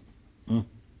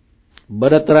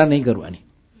 બળતરા નહીં કરવાની.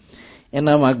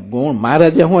 એનામાં ગુણ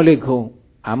મહારાજે હું લખ્યું,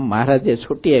 આમ મહારાજે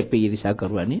છૂટી આપી ઈર્ષા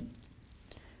કરવાની.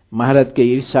 મહારાજ કે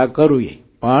ઈર્ષા કરવી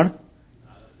પણ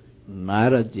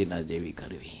નારદજીના જેવી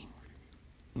કરવી,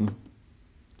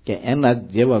 કે એના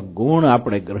જેવા ગુણ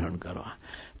આપણે ગ્રહણ કરવા.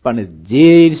 પણ જે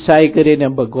ઈર્ષા કરીને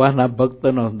ભગવાનના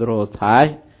ભક્તનો દ્રોહ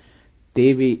થાય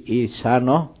તેવી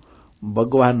ઈર્ષાનો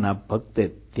ભગવાનના ભક્તે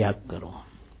ત્યાગ કરવો.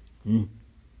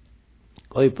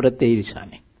 કોઈ પ્રત્યે ઈર્ષા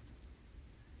નહીં.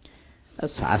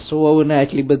 સાસુ વહુને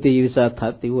આટલી બધી ઈર્ષા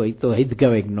થતી હોય તો હિત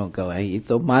કહેવાય કે ન કહેવાય? એ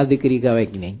તો મા દીકરી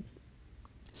કહેવાય કે નહીં?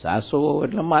 સાસુ વહુ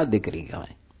એટલે મા દીકરી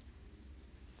કહેવાય.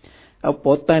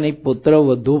 પોતાની પુત્ર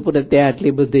વધુ પ્રત્યે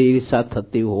આટલી બધી ઈર્ષા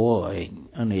થતી હોય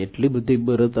અને એટલી બધી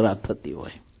બળતરા થતી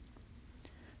હોય,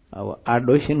 હવે આ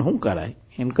ડોશીને શું કરાય?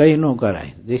 એને કઈ ન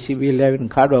કરાય, જેસીબી લાવીને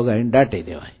ખાડો ગાળીને દાટી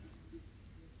દેવાય.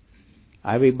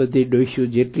 આવી બધી ડોશીઓ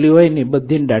જેટલી હોય ને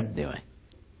બધીને દાટી દેવાય.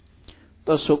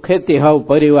 તો સુખેથી હાવ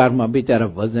પરિવારમાં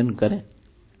બિચારા ભજન કરે,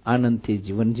 આનંદથી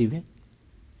જીવન જીવે.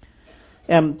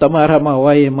 એમ તમારામાં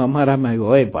હોય એમ અમારામાં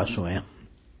હોય પાછું. એમ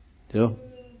જો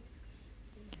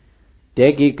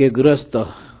ત્યાગી કે ગ્રસ્ત,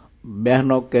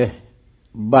 બહેનો કે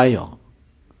બાયો,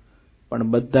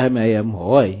 પણ બધામાં એમ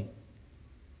હોય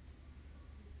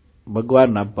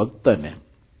ભગવાનના ભક્તને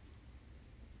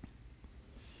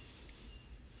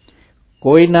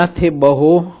કોઈનાથી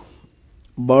બહુ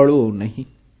બળવું નહીં.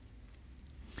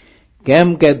 કેમ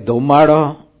કે ધુમાડો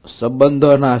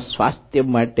સંબંધોના સ્વાસ્થ્ય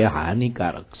માટે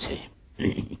હાનિકારક છે.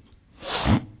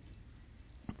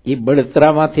 એ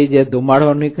બળતરામાંથી જે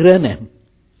ધુમાડો નીકળે ને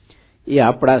એ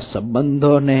આપણા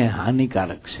સંબંધોને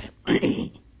હાનિકારક છે.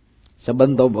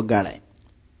 સંબંધો બગાડે.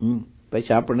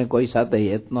 પછી આપણે કોઈ સાથે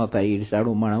હેત ન થાય.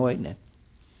 ઈર્ષાળુ માણસ હોય ને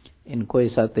એને કોઈ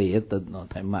સાથે હેત જ ન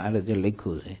થાય. મારે જે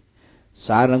લખ્યું છે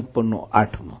સારંગપુરનું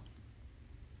 8મું,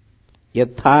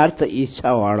 યથાર્થ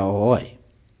ઈચ્છા વાળો હોય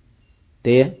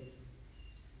તે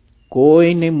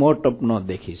કોઈની મોટપ ન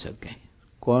દેખી શકે.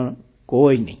 કોણ?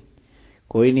 કોઈની.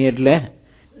 કોઈની એટલે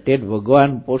તે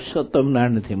ભગવાન પુરુષોત્તમ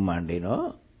નારાયણથી માંડીનો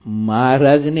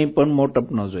મહારાજની પણ મોટપ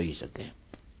ન જોઈ શકે.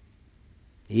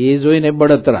 એ જોઈને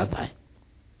બળતરા થાય.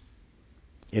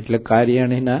 એટલે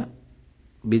કાર્યાણીના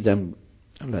બીજા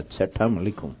 6માં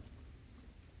લખ્યું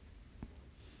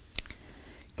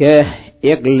કે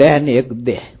એક લેહ ને એક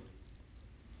દેહ,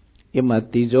 એમાં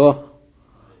ત્રીજો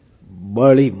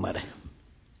બળી મરે.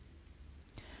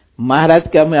 મહારાજ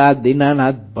કે અમે આ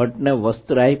દીનાનાથ ભટ્ટને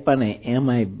વસ્ત્ર આપ્યા ને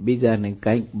એમાં બીજાને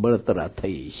કઈક બળતરા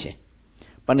થઈ છે.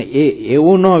 પણ એ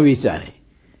એવું ન વિચારે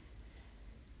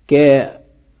કે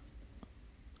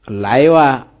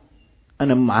લાવ્યા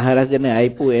અને મહારાજને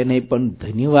આપ્યું એને પણ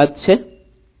ધન્યવાદ છે,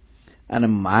 અને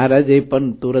મહારાજે પણ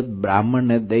તુરત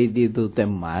બ્રાહ્મણને દઈ દીધું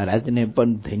તેમ મહારાજને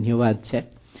પણ ધન્યવાદ છે.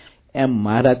 એમ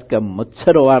મહારાજ કે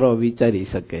મચ્છર વાળો વિચારી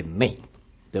શકે નહીં.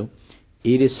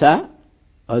 ઈર્ષા,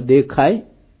 અદેખાય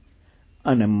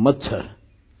અને મચ્છર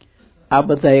આ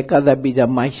બધા એકાદા બીજા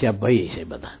માસ્યા ભય છે.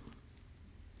 બધા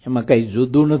એમાં કઈ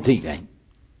જુદું નથી કઈ.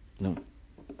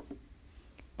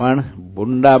 પણ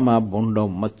ભૂંડામાં ભૂંડો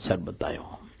મચ્છર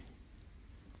બતાવ્યો.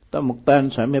 તો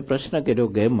મુક્તાનંદ સ્વામીએ પ્રશ્ન કર્યો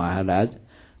કે મહારાજ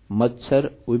મચ્છર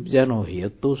ઉપજાનો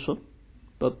હેતુ શું?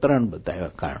 તો 3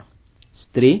 બતાવ્યા કારણ: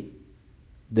 સ્ત્રી,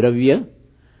 દ્રવ્ય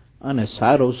અને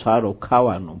સારું સારું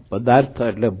ખાવાનું પદાર્થ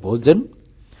એટલે ભોજન.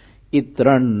 એ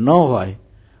 3 ન હોય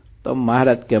તો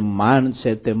મહારાજ કે માન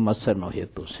છે તે મચ્છરનો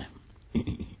હેતુ છે.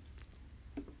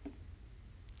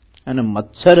 અને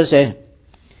મચ્છર છે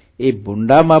એ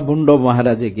ભૂંડામાં ભૂંડો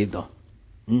મહારાજે કીધો.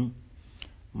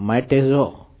 માટે જો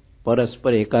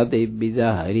પરસ્પર એકાદ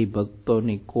બીજા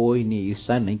હરિભક્તોની કોઈની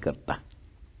ઈર્ષા નહીં કરતા,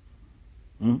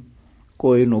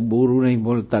 કોઈનું બુરું નહીં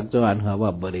બોલતા. જો આને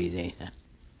હવા ભરી જાય છે,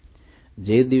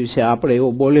 જે દિવસે આપણે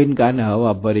એવું બોલીને કે આને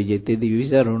હવા ભરી જાય તે દિવસે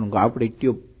વિચારવાનું કે આપણી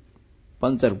ટ્યુબ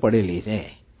પંચર પડેલી છે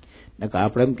ને કે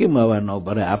આપણે કેમ હવા ન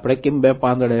ભરે, આપણે કેમ 2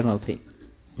 પાંદડે ન થઈ.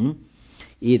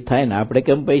 એ થાય ને આપણે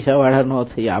કેમ પૈસા વાળા ન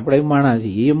થઈ. આપણે માણસ,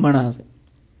 એ માણસ,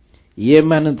 એ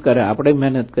મહેનત કરે, આપણે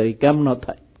મહેનત કરી, કેમ ન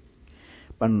થાય?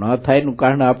 પણ ન થાય નું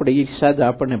કારણ આપણે ઈચ્છા જ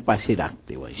આપણને પાછી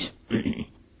રાખતી હોય છે.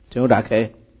 શું રાખે?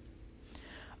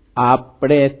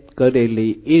 આપણે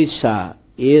કરેલી ઈર્ષા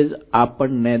એ જ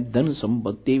આપણને ધન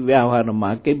સંપત્તિ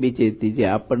વ્યવહારમાં કે બીજે ત્રીજે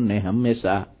આપણને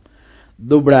હંમેશા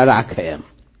દુબળા રાખે. એમ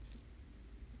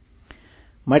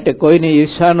માટે કોઈની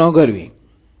ઈર્ષા ન કરવી.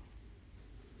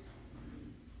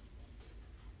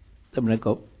 તમને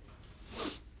કહું,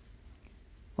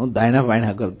 હું દાયણા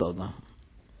પાયણા કરતો હતો.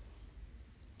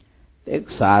 એક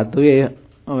સાધુએ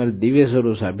અમારે દિવ્ય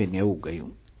સ્વરૂપ સાહેબને એવું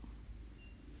કહ્યું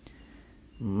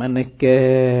મને કે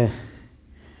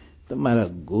તમારા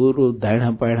ગુરુ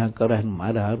દાયણા પાયણા કરે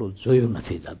મારે સારું જોયું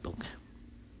નથી જતું.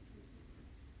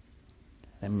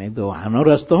 કે મેં તો આનો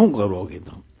રસ્તો શું કરવો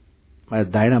કીધું? મારે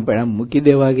દાયણા પાયણા મૂકી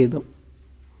દેવા કીધું.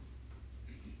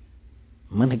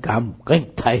 મને કામ કંઈક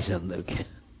થાય છે અંદર. કે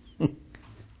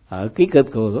હકીકત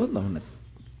કહું છું તમને,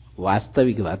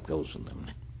 વાસ્તવિક વાત કહું છું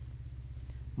તમને.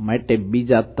 માટે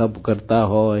બીજા તપ કરતા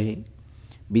હોય,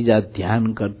 બીજા ધ્યાન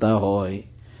કરતા હોય,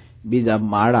 બીજા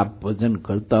માળા ભજન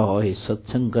કરતા હોય,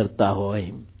 સત્સંગ કરતા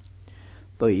હોય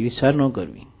તો ઈર્ષા ન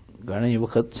કરવી. ઘણી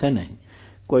વખત છે ને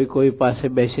કોઈ પાસે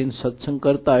બેસીને સત્સંગ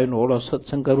કરતા હોય ને ઓળો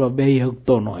સત્સંગ કરવા બે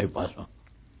હકતો ન હોય. પાછો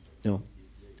જો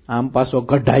આમ પાછો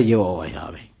ગઢા જેવો હોય,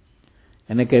 આવે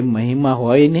એને કઈ મહિમા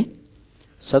હોય નહીં,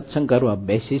 સત્સંગ કરવા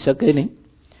બેસી શકે નહીં.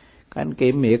 કારણ કે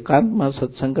એમ એકાંતમાં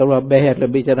સત્સંગ કરવા બેસે એટલે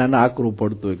બિચારાને આકરું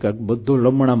પડતું હોય, કારણ બધું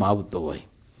લમણામાં આવતું હોય.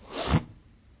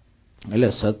 એટલે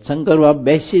સત્સંગ કરવા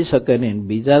બેસી શકે નહીં,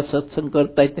 બીજા સત્સંગ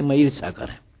કરતા તેમાં ઈર્ષા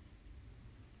કરે.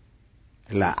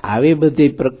 એટલે આવી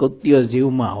બધી પ્રકૃતિઓ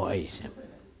જીવમાં હોય છે,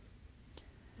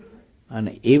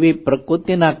 અને એવી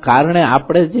પ્રકૃતિના કારણે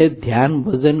આપણે જે ધ્યાન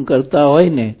ભજન કરતા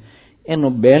હોય ને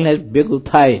એનું બેલેન્સ ભેગું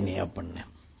થાય નહીં આપણને.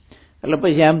 એટલે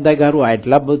પછી એમ થાય કે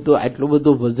આટલું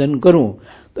બધું ભજન કરું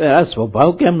તો આ સ્વભાવ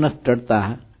કેમ નથી ટળતા,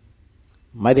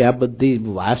 મારી આ બધી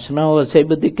વાસનાઓ છે એ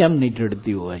બધી કેમ નહીં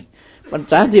ટળતી હોય. પણ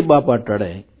ચાંદી બાપા ટળે,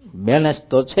 બેલેન્સ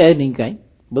તો છે નહીં કાંઈ,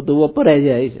 બધું વપરાઈ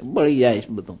જાય છે, બળી જાય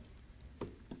છે બધું.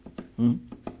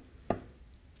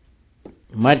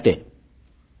 માટે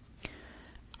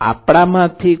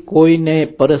આપણામાંથી કોઈને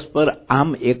પરસ્પર આમ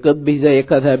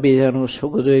એકાદા બીજાનું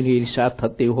સુખ જોઈને ઈર્ષા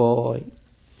થતી હોય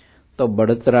તો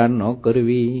બળતરા ન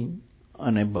કરવી,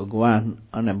 અને ભગવાન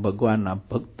અને ભગવાનના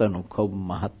ભક્તનું ખૂબ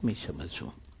મહાત્મ્ય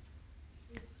સમજવું,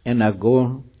 એના ગુણ,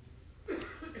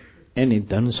 એની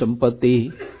ધન સંપત્તિ,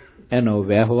 એનો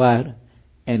વ્યવહાર,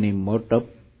 એની મોટપ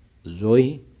જોઈ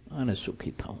અને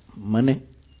સુખી થવું. મને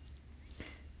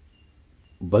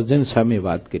ભજન સામે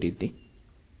વાત કરી હતી.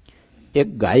 એક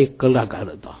ગાયક કલાકાર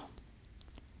હતો,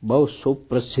 બહુ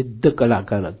સુપ્રસિદ્ધ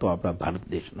કલાકાર હતો, આપણા ભારત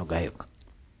દેશનો ગાયક.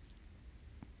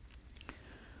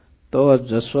 તો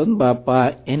જસવંત બાપા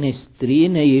એની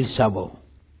સ્ત્રીને ઈર્ષા બહુ,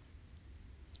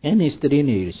 એની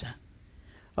સ્ત્રીને ઈર્ષા.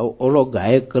 ઓલો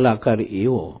ગાયક કલાકાર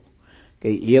એવો કે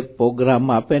એક પ્રોગ્રામ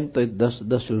આપે ને તો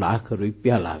 10-10 લાખ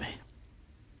રૂપિયા લાવે,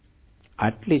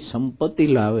 આટલી સંપત્તિ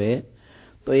લાવે,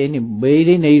 તો એની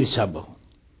બૈરીને ઈર્ષા બહુ.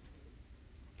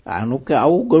 આનું કે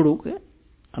આવું ગળું કે,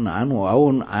 અને આનું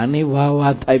આવું, આની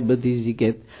વાહ થાય બધી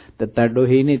જગ્યાએ, તાર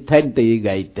ડોહીની થાય ને તો એ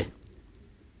ગાય તે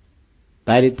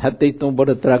તારી થતી તું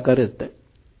બળતરા કરે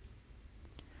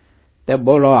તે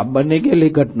બોલો. આ બની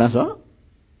ગયેલી ઘટના છો.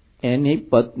 એની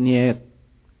પત્નીએ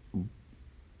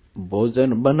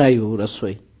ભોજન બનાવ્યું,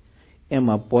 રસોઈ,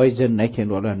 એમાં પોઈઝન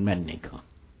નાખીને ઓલાને મેન નાખ્યો.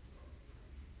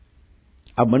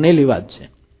 આ બનેલી વાત છે.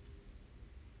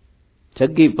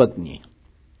 સગી પત્ની,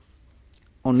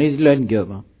 હું ન્યુઝીલેન્ડ ગયો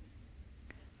હતો,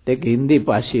 તે હિન્દી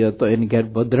પાછી હતો, એની ઘેર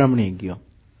ભદ્રામણી ગયો.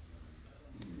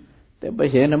 તે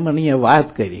પછી એને મને વાત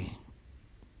કરી,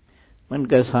 મને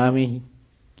કહે સ્વામી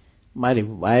મારી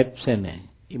વાઈફ છે ને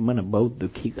એ મને બહુ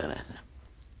દુઃખી કરે છે.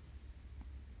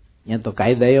 ત્યાં તો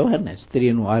કાયદા એવા ને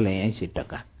સ્ત્રીનું હાલે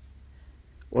 80%,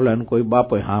 ઓલાને કોઈ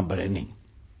બાપો સાંભળે નહીં.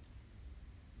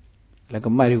 એટલે કે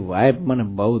મારી વાઈફ મને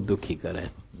બહુ દુઃખી કરે.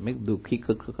 મેં દુઃખી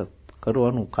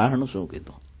કરવાનું કારણ શું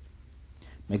કીધું?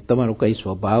 મેં તમારો કઈ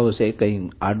સ્વભાવ છે, કઈ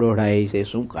આડોળાઈ છે,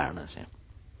 શું કારણ છે?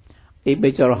 એ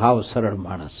બિચારો હાવ સરળ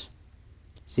માણસ,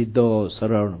 સીધો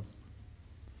સરળ.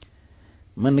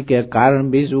 મને કે કારણ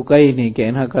બીજું કઈ નહીં કે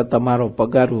એના કરતા તમારો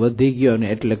પગાર વધી ગયો ને,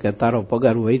 એટલે કે તારો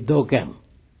પગાર વધ્યો કેમ?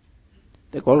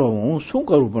 તે કહો હું શું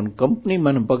કરું, પણ કંપની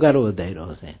મને પગાર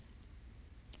વધાર્યો છે.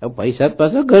 હવે પૈસા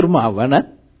પાછા ઘરમાં આવવાના.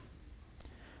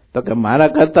 તો કે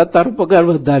મારા કરતા તારો પગાર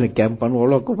વધારે કેમ? પણ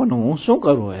ઓળો પણ હું શું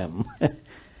કરું એમ,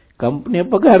 કંપનીએ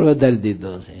પગાર વધારી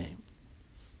દીધો છે.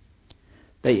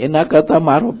 તો એના કરતા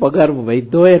મારો પગાર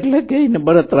વધ્યો એટલે કે એને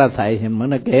બળતરા થાય છે,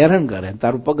 મને કે હેરાન કરે.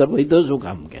 તારો પગાર વધ્યો શું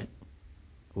કામ? કે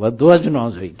વધવો જ ન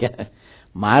જોઈએ, કે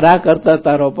મારા કરતા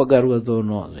તારો પગાર વધવો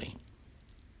ન જોઈએ.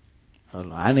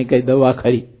 આની કઈ દવા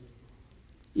ખરી?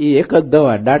 એ એક જ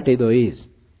દવા, દાટી દો, એ જ,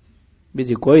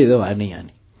 બીજી કોઈ દવા નહીં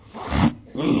આની.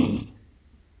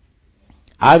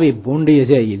 આવી ભૂંડી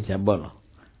છે ઈર્ષા. બોલો,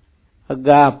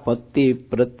 અગા પતિ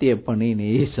પ્રત્યે પણ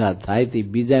એની ઈર્ષા થાય તે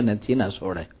બીજાને છીના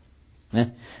છોડે.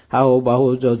 આવો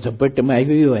બાહુ જો ઝપટમાં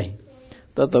આવી હોય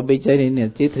તો બિચારીને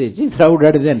ચીથરા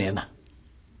ઉડાડી દે ને એના.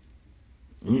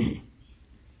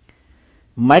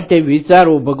 માટે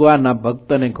વિચારવું ભગવાનના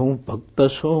ભક્તને કે હું ભક્ત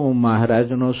છું, હું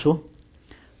મહારાજનો છું.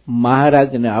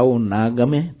 મહારાજને આવું ના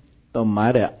ગમે તો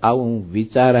મારે આવું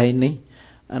વિચારાય નહીં,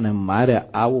 અને મારે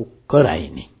આવું કરાય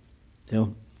નહીં.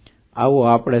 આવું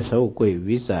આપણે સૌ કોઈ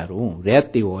વિચારવું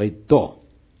રહેતી હોય તો,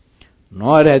 ન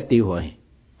રહેતી હોય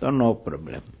તો નો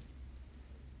પ્રોબ્લેમ.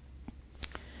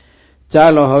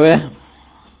 ચાલો હવે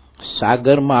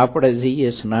સાગરમાં આપણે જઈએ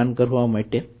સ્નાન કરવા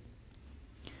માટે.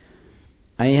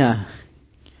 અહીંયા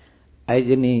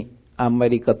આજની આ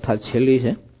મારી કથા છેલ્લી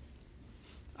છે.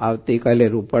 આવતીકાલે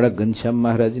રૂપાળા ઘનશ્યામ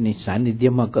મહારાજની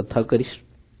સાનિધ્યમાં કથા કરીશ.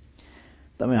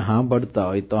 તમે સાંભળતા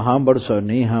હોય તો સાંભળશો,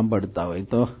 નહીં સાંભળતા હોય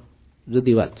તો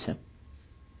જુદી વાત છે.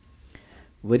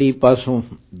 વરી પાછું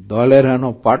ધોલેરાનો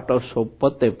પાટોત્સવ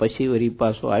પતે પછી વરી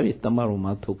પાછું આવીશ તમારું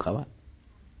માથું ખાવા.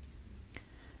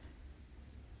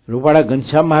 રૂપાળા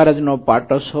ઘનશ્યામ મહારાજનો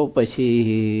પાટોત્સવ, પછી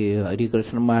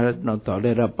હરિકૃષ્ણ મહારાજનો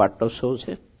ધોલેરા પાટોત્સવ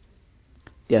છે.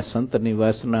 ત્યાં સંત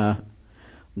નિવાસના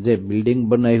જે બિલ્ડિંગ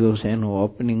બનાવ્યું છે એનું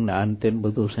ઓપનિંગ ના અંતે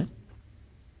બધું છે.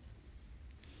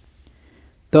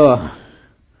 તો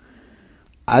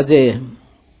આજે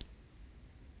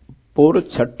પૂર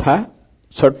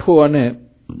છઠ્ઠું અને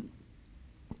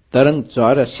તરંગ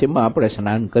 84માં આપણે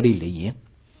સ્નાન કરી લઈએ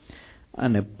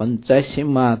અને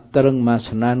 85માં તરંગમાં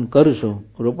સ્નાન કરશું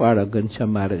રૂપાળ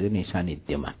ઘનશ્યામ મહારાજની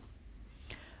સાનિધ્યમાં.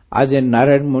 આજે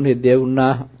નારાયણ મુનિ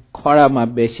દેવના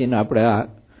ખોળામાં બેસીને આપણે આ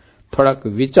થોડાક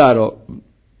વિચારો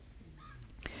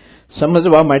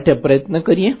સમજવા માટે પ્રયત્ન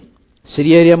કરીએ.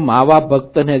 શ્રીહરિએ માવા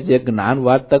ભક્તને જે જ્ઞાન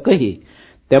વાર્તા કહી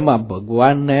તેમાં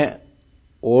ભગવાનને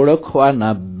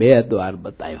ઓળખવાના 2 દ્વાર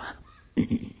બતાવ્યા.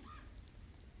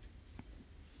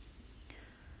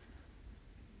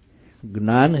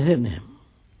 જ્ઞાન છે ને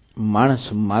માણસ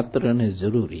માત્રને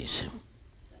જરૂરી છે.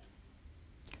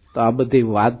 તો આ બધી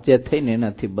વાત જે થઈ ને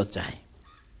એનાથી બચાય.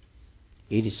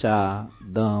 ઈર્ષા,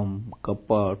 દમ,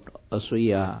 કપટ,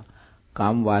 અસૂયા,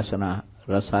 કામવાસના,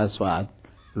 રસાસ્વાદ,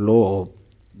 લોભ,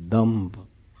 દંભ,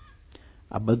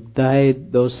 આ બધાય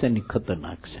દોષની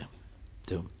ખતરનાક છે.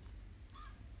 જો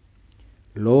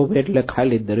લોભ એટલે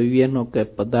ખાલી દ્રવ્યનો કે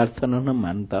પદાર્થનો ન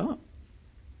માનતા.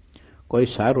 કોઈ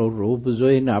સારો રૂપ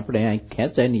જોઈને આપણે અહીં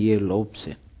ખેંચાય ને એ લોભ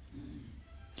છે.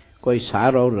 કોઈ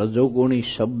સારો રજોગુણી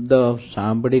શબ્દ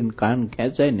સાંભળીને કાન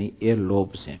ખેંચાય ને એ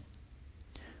લોભ છે.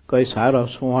 કોઈ સારો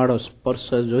સુહાળો સ્પર્શ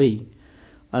જોઈ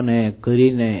અને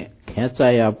કરીને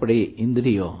ખેંચાય આપણી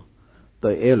ઇન્દ્રિયો તો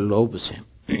એ લોભ છે.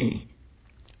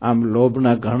 આમ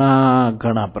લોભના ઘણા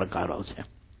ઘણા પ્રકારો છે.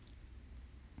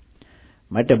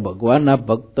 માટે ભગવાનના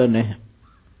ભક્તને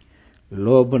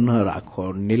લોભ ન રાખો.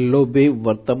 નિર્લોભી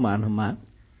વર્તમાનમાં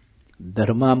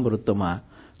ધર્મામૃતમાં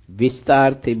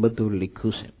વિસ્તારથી બધું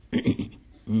લખ્યું છે.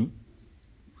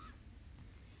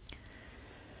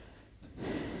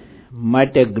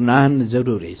 માટે જ્ઞાન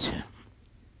જરૂરી છે.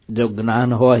 જો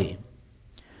જ્ઞાન હોય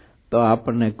તો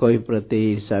આપણને કોઈ પ્રત્યે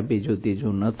ઈર્ષા બીજું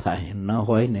ત્રીજું ન થાય. ન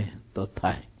હોય ને તો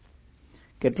થાય.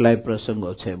 કેટલાય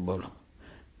પ્રસંગો છે. બોલો,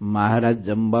 મહારાજ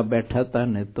જમવા બેઠા હતા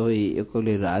ને તો એ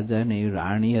ઓલી રાજાની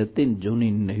રાણી હતી ને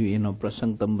જૂની નવી, એનો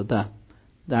પ્રસંગ તમે બધા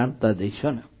જાણતા જ હશો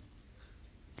ને.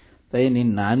 તો એની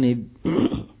નાની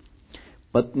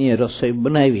પત્નીએ રસોઈ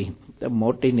બનાવી તો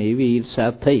મોટીને એવી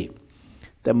ઈર્ષા થઈ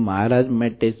તો મહારાજ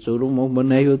માટે ચૂરમું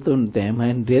બનાવ્યું હતું ને તેમાં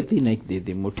એને રેતી નાખી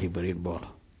દીધી મુઠ્ઠી ભરીને. બોલો,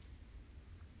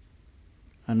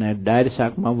 અને દાળ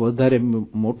શાકમાં વધારે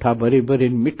મોઠા ભરી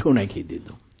ભરીને મીઠું નાખી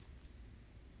દીધું.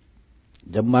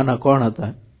 જમવાના કોણ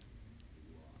હતા?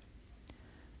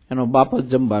 એનો બાપ જ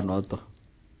જમવાનો હતો.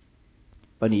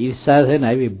 પણ ઈર્ષા છે ને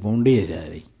આવી ભૂંડી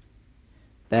જાય.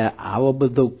 આવો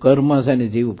બધો કર્મ છે ને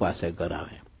જીવ પાસે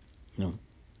કરાવે.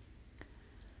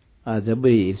 આ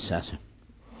જબરી ઈર્ષા છે.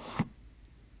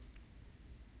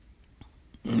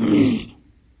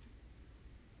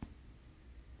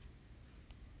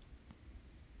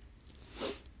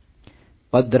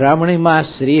 પધરામણીમાં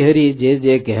શ્રીહરિ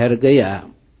જે ઘેર ગયા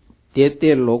તે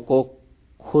લોકો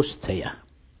ખુશ થયા.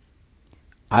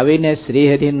 આવીને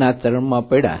શ્રીહરિના ચરણમાં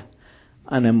પડ્યા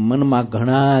અને મનમાં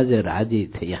ઘણા જ રાજી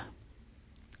થયા.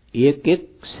 એક એક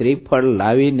શ્રીફળ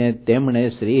લાવીને તેમણે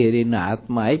શ્રીહરિના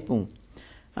હાથમાં આપ્યું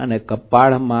અને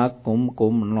કપાળમાં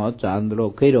કુમકુમનો ચાંદલો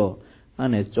કર્યો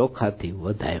અને ચોખાથી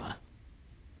વધાવ્યા.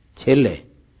 છેલ્લે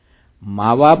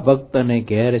માવા ભક્તને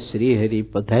ઘેર શ્રીહરિ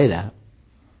પધાર્યા.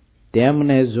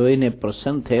 તેમને જોઈને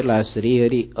પ્રસન્ન થયેલા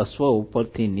શ્રીહરિ અશ્વ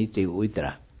ઉપરથી નીચે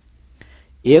ઉતર્યા.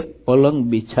 એક પલંગ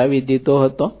બિછાવી દીધો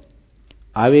હતો.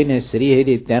 આવીને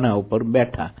શ્રીહરિ તેના ઉપર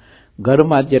બેઠા.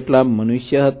 ઘરમાં જેટલા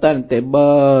મનુષ્ય હતા ને તે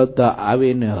બધા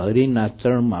આવીને હરિના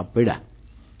ચરણમાં પડ્યા.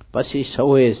 પછી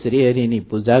સૌએ શ્રીહરિની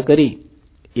પૂજા કરી.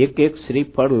 એક એક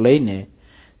શ્રીફળ લઈને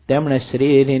તેમણે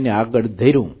શ્રીહરિને આગળ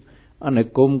ધર્યું અને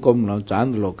કુમકુમનો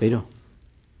ચાંદલો કર્યો.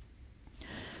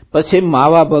 પછી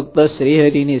માવા ભક્ત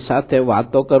શ્રીહરિની સાથે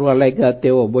વાતો કરવા લાગ્યા.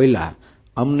 તેઓ બોલ્યા,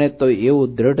 અમને તો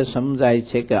એવું દ્રઢ સમજાય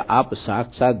છે કે આપ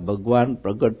સાક્ષાત ભગવાન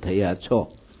પ્રગટ થયા છો.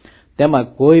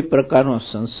 તેમાં કોઈ પ્રકારનો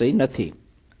સંશય નથી.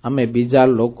 અમે બીજા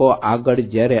લોકો આગળ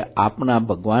જ્યારે આપના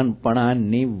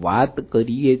ભગવાનપણાની વાત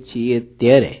કરીએ છીએ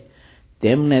ત્યારે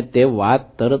તેમને તે વાત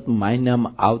તરત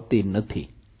માન્યામાં આવતી નથી.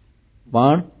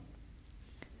 પણ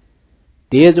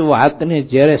તે જ વાતને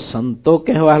જ્યારે સંતો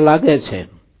કહેવા લાગે છે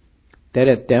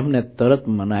ત્યારે તેમને તરત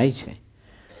મનાય છે.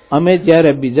 અમે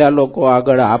જ્યારે બીજા લોકો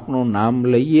આગળ આપનું નામ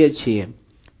લઈએ છીએ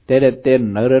ત્યારે તે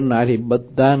નર નારી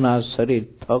બધાના શરીર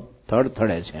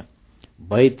થડથડે છે,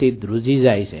 ભયથી ધ્રુજી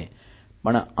જાય છે.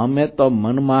 પણ અમે તો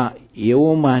મનમાં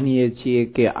એવું માનીએ છીએ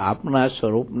કે આપના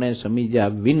સ્વરૂપને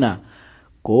સમજ્યા વિના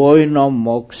કોઈનો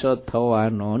મોક્ષ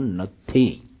થવાનો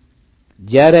નથી.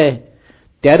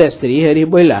 ત્યારે શ્રીહરિ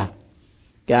બોલ્યા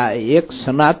કે કે આ એક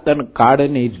સનાતન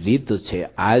કાળની રીત છે,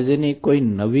 આજની કોઈ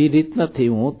નવી રીત નથી.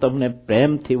 હું તમને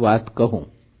પ્રેમથી વાત કહું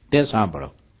તે સાંભળો.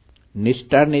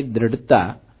 નિષ્ઠાની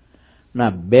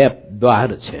દ્રઢતાના 2 દ્વાર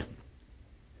છે.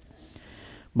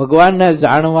 ભગવાનને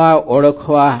જાણવા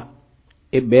ઓળખવા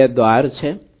એ 2 દ્વાર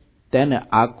છે. તેને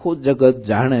આખું જગત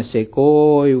જાણે છે.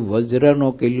 કોઈ વજ્રનો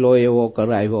કિલ્લો એવો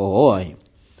કરાવ્યો હોય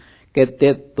કે તે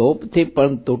તોપથી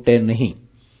પણ તૂટે નહીં,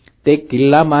 તે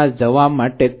કિલ્લામાં જવા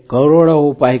માટે કરોડો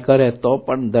ઉપાય કરે તો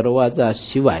પણ દરવાજા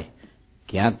સિવાય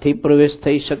ક્યાંથી પ્રવેશ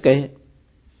થઈ શકે?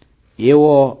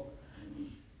 એવો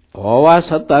હોવા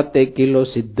છતાં તે કિલ્લો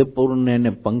સિદ્ધપુરને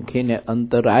ને પંખીને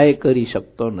અંતરાય કરી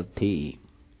શકતો નથી.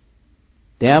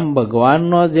 તેમ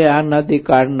ભગવાનનો જે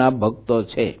અનાદિકાળના ભક્તો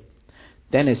છે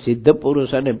તેને સિદ્ધ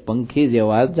પુરુષ અને પંખી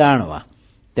જેવા જાણવા.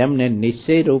 તેમને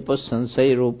નિશ્ચય રૂપ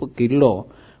સંશય રૂપ કિલ્લો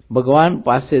ભગવાન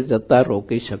પાસે જતા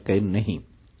રોકી શકે નહીં,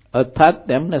 અર્થાત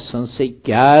તેમને સંશય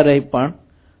ક્યારેય પણ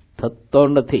થતો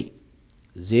નથી.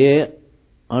 જે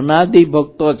અનાદિ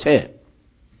ભક્તો છે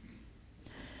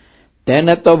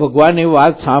તેને તો ભગવાનની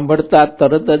વાત સાંભળતા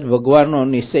તરત જ ભગવાનનો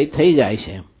નિશ્ચય થઈ જાય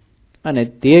છે, અને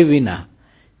તે વિના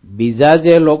બીજા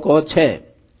જે લોકો છે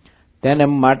તેને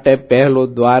માટે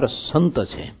પહેલું દ્વાર સંત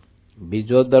છે,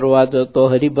 બીજો દરવાજો તો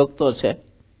હરિભક્તો છે.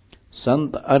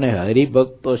 સંત અને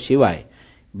હરિભક્તો સિવાય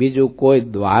બીજું કોઈ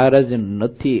દ્વાર જ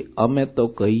નથી. અમે તો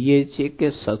કહીએ છીએ કે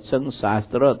સત્સંગ,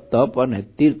 શાસ્ત્ર, તપ અને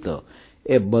તીર્થ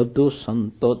એ બધું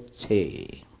સંતો જ છે.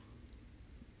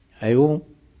 આવ્યું?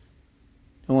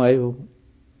 શું આવ્યું?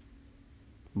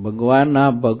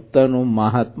 ભગવાનના ભક્તનું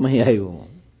મહાત્મય આવ્યું.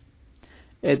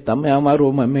 એ તમે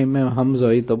અમારું સમજો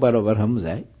એ તો બરોબર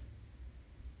સમજાય,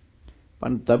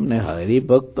 પણ તમને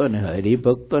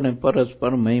હરિભક્તો ને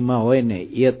પરસ્પર મહિમા હોય ને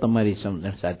એ તમારી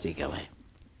સમજણ સાચી કહેવાય.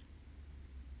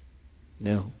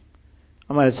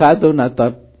 અમારે સાધુના તો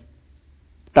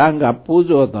ટાંગા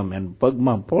પૂજો તમે,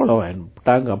 પગમાં પોળો એમ,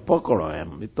 ટાંગા પકડો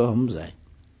એમ, એ તો સમજાય.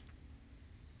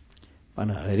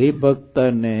 પણ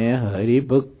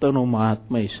હરિભક્તનું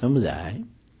મહાત્મય સમજાય,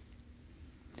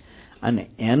 અને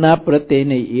એના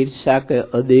પ્રત્યેની ઈર્ષા કે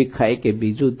અદેખાય કે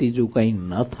બીજું ત્રીજું કંઈ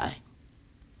ન થાય,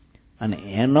 અને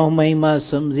એનો મહિમા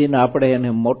સમજીને આપણે એને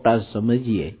મોટા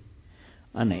સમજીએ,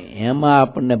 અને એમાં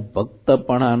આપણને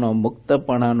ભક્તપણાનો,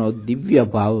 મુક્તપણાનો દિવ્ય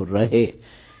ભાવ રહે,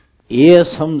 એ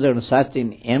સમજણ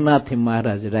સાચીને એનાથી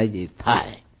મહારાજ રાજી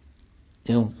થાય.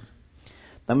 એવું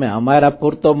તમે અમારા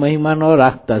પૂરતો મહિમા ન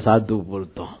રાખતા, સાધુ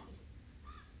પૂરતો,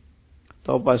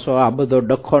 તો પાછો આ બધો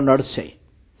ડખો નડશે,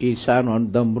 ઈર્ષાનો,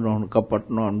 દંભનો,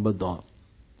 કપટનો બધો,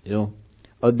 જો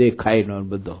અદેખાઈનો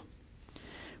બધો.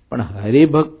 પણ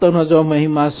હરિભક્તનો જો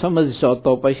મહિમા સમજશો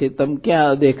તો પછી તમે ક્યાં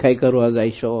અદેખાઈ કરવા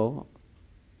જઈશો?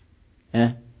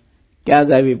 ક્યાં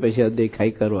જ આવી પછી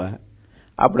અદેખાઈ કરવા?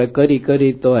 આપણે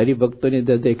કરી તો હરિભક્તોની જ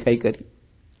અદેખાઈ કરી,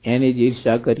 એની જ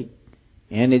ઈર્ષા કરી,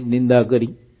 એની જ નિંદા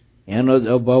કરી, એનો જ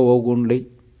અભાવ અવગુણ લઈ,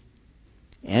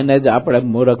 એને જ આપણે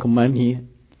મૂર્ખ માનીએ,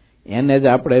 એને જ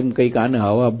આપણે એમ કંઈક આને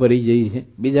હવા ભરી જઈએ છે,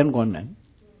 બીજાને કોને?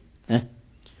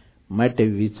 માટે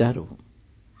વિચારવું.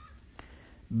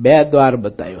 2 દ્વાર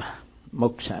બતાવ્યા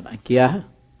મોક્ષાના. ક્યાં?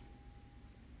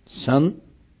 સંત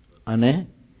અને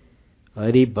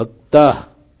હરિભક્ત.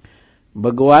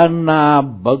 ભગવાનના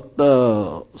ભક્ત,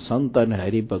 સંત અને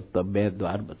હરિભક્ત 2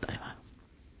 દ્વાર બતાવ્યા.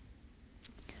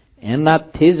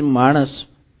 એનાથી જ માણસ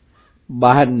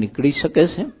બહાર નીકળી શકે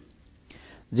છે.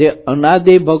 જે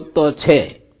અનાદિ ભક્તો છે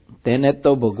તેને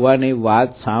તો ભગવાનની વાત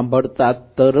સાંભળતા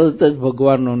તરત જ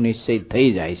ભગવાનનો નિશ્ચય થઈ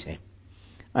જાય છે,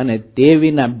 અને તે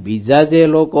વિના બીજા જે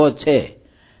લોકો છે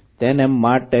તેને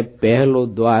માટે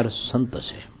પહેલું દ્વાર સંત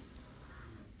છે.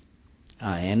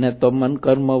 એને તો મન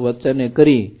કર્મ વચને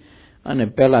કરી અને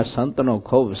પેલા સંતનો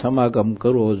ખૂબ સમાગમ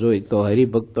કરવો જોઈએ તો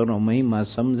હરિભક્તોનો મહિમા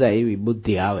સમજાય એવી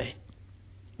બુદ્ધિ આવે.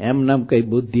 એમનામ કઈ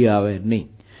બુદ્ધિ આવે નહીં,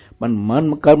 પણ મન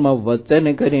કર્મ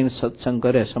વચને કરીને સત્સંગ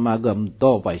કરે સમાગમ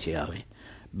તો પાછી આવે.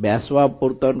 બેસવા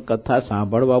પૂરતો, કથા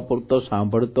સાંભળવા પૂરતો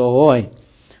સાંભળતો હોય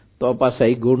તો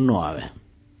પાછા એ ગુણ નો આવે.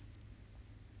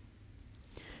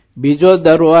 બીજો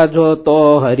દરવાજો તો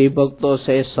હરિભક્તો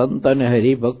છે. સંત અને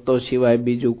હરિભક્તો સિવાય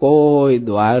બીજું કોઈ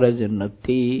દ્વાર જ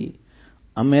નથી.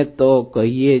 અમે તો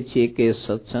કહીએ છીએ કે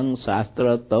સત્સંગ, શાસ્ત્ર,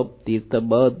 તપ, તીર્થ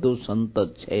બધું સંત જ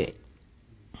છે.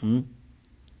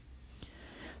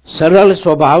 સરળ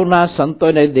સ્વભાવના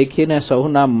સંતોને દેખીને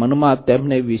સૌના મનમાં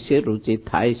તેમને વિશે રુચિ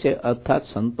થાય છે, અર્થાત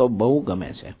સંતો બહુ ગમે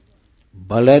છે.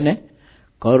 ભલે ને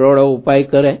કરોડો ઉપાય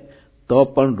કરે તો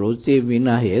પણ રુચિ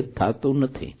વિના હેત થતું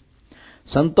નથી.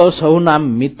 સંતો સૌના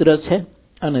મિત્ર છે,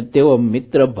 અને તેઓ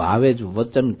મિત્ર ભાવે જ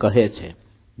વચન કહે છે.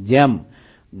 જેમ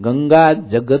ગંગા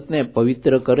જગતને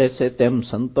પવિત્ર કરે છે, તેમ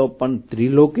સંતો પણ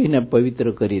ત્રિલોકીને પવિત્ર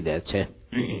કરી દે છે.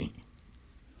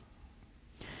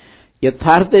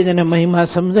 યથાર્થે જેને મહિમા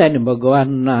સમજાય ને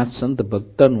ભગવાનના સંત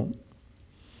ભક્તનું,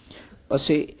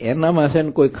 પછી એનામાં છે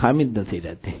ને કોઈ ખામી જ નથી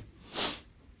રહેતી,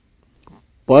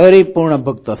 પરિપૂર્ણ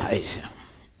ભક્ત થાય છે.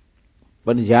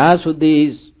 પણ જ્યાં સુધી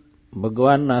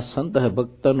ભગવાનના સંત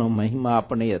ભક્તનો મહિમા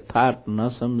આપણે યથાર્થ ન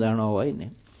સમજાણો હોય ને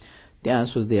ત્યાં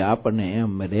સુધી આપણને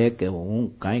એમ રહે કે હું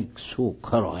કંઈક શું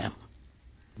ખરો, એમ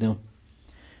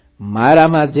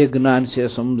મારામાં જે જ્ઞાન છે,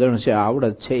 સમજણ છે,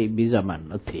 આવડત છે એ બીજામાં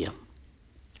નથી. એમ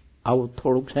આવું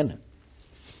થોડુંક છે ને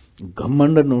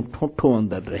ઘમંડનું ઠૂઠું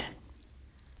અંદર રહે.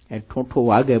 એ ઠૂઠું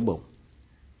વાગે બહુ,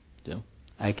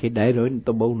 આખી ડાયર હોય ને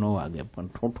તો બહુ ન વાગે, પણ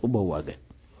ઠૂઠું બહુ વાગે.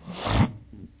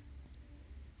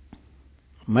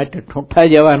 માટે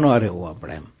ઠૂઠા જેવા ન રહેવું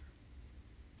આપણે. એમ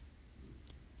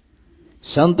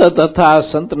સંત તથા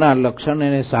સંતના લક્ષણ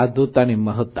અને સાધુતાની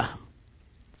મહત્તા.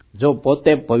 જો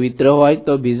પોતે પવિત્ર હોય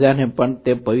તો બીજાને પણ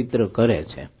તે પવિત્ર કરે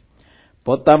છે.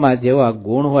 પોતામાં જેવા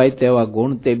ગુણ હોય તેવા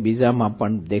ગુણ તે બીજામાં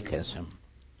પણ દેખે છે.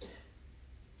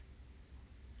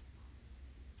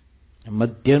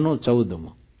 મધ્યનું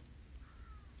 14મું.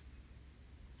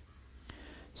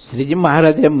 શ્રીજી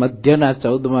મહારાજે મધ્યના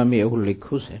 14માં એવું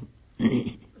લખ્યું છે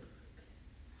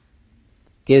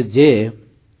કે જે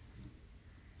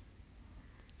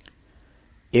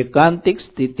એકાંતિક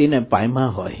સ્થિતિને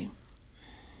પામ્યા હોય,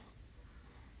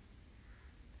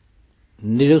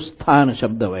 નિરુસ્થાન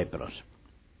શબ્દ વાપરો છે,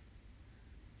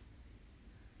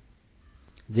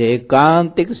 જે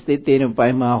એકાંતિક સ્થિતિને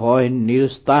પામ્યા હોય,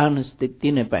 નિરુસ્થાન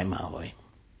સ્થિતિને પામ્યા હોય,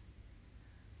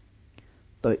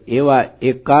 તો એવા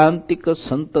એકાંતિક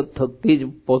સંત થકી જ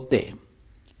પોતે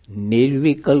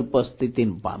નિર્વિકલ્પ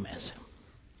સ્થિતિને પામે છે.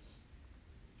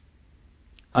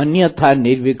 અન્યથા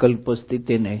નિર્વિકલ્પ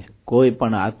સ્થિતિને કોઈ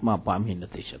પણ આત્મા પામી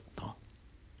નથી શકતો.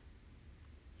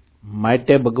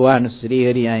 માટે ભગવાન શ્રી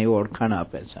હરિ અહીં ઓળખાણ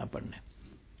આપે છે આપણને,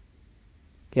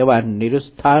 કેવા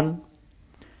નિરુસ્થાન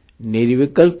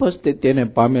નિર્વિકલ્પ સ્થિતિને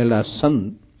પામેલા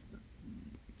સંત,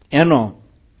 એનો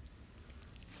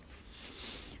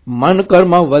મન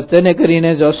કર્મ વચને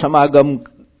કરીને જો સમાગમ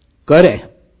કરે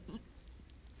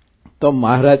તો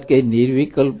મહારાજ કે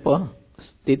નિર્વિકલ્પ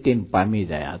સ્થિતિને પામી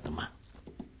જાય આત્મા.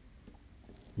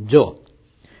 જો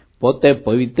પોતે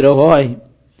પવિત્ર હોય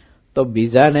તો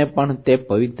બીજાને પણ તે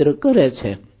પવિત્ર કરે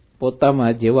છે.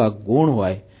 પોતામાં જેવા ગુણ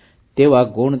હોય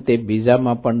તેવા ગુણ તે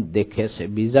બીજામાં પણ દેખે છે.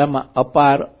 બીજામાં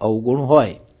અપાર અવગુણ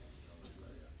હોય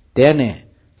તેને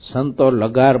સંતો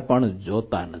લગાર પણ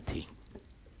જોતા નથી.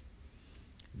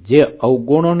 જે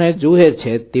અવગુણોને જુએ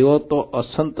છે તેઓ તો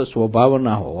અસંત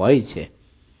સ્વભાવના હોય છે,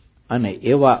 અને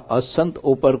એવા અસંત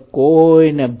ઉપર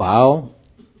કોઈને ભાવ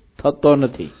થતો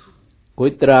નથી.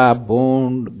 કૂતરા,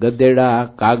 ભૂંડ, ગધેડા,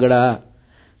 કાગડા,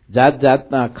 જાત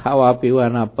જાતના ખાવા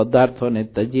પીવાના પદાર્થોને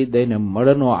તજી દઈને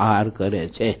મળનો આહાર કરે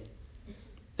છે,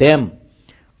 તેમ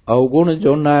અવગુણ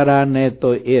જોનારાને તો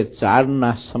એ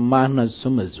ચારના સમાન જ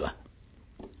સમજવા.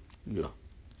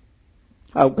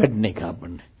 આવ કાઢ નાખ્યા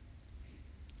આપણને.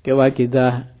 કેવા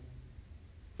કીધા?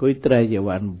 કૂતરા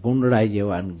જેવા, ભૂંડડા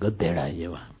જેવા, ગધેડા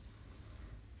જેવા,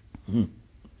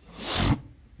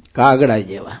 કાગડા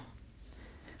જેવા.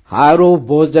 સારું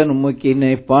ભોજન મૂકીને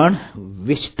પણ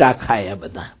વિષ્ટા ખાય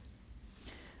બધા.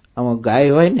 આમાં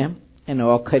ગાય હોય ને એને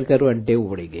ઓખર કરવાની ટેવ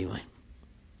પડી ગઈ હોય,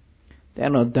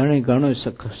 તેનો ધણી ઘણું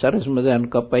સરસ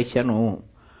મજાનું કપાસિયાનું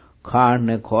ખાંડ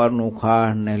ને ખોરનું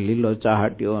ખાંડ ને લીલો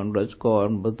ચાહટીઓ રજકો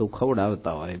બધું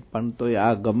ખવડાવતા હોય, પણ તો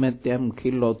આ ગમે તેમ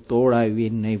ખીલો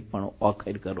તોડાવી નહીં પણ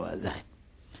ઓખર કરવા જાય.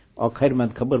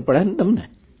 ઓખરમાં ખબર પડે ને તમને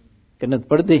કે નથી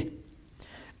પડતી?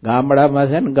 ગામડામાં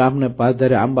છે ને, ગામને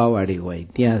પાદરે આંબાવાડી હોય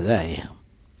ત્યાં જાય.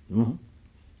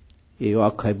 એ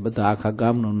ઓખર બધા આખા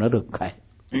ગામનું નરક ખાય.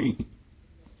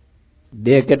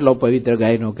 દેહ કેટલો પવિત્ર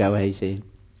ગાયનો કહેવાય છે.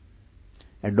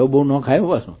 એ ડોબું ન ખાય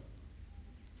પાછું.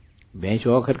 ભેંસ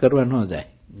ઓખર કરવા ન જાય,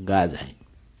 ગા જાય.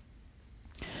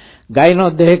 ગાયનો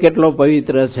દેહ કેટલો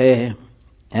પવિત્ર છે.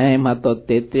 એમાં તો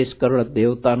 33 કરોડ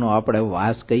દેવતાનો આપણે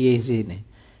વાસ કહીએ છીએ ને,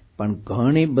 પણ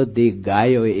ઘણી બધી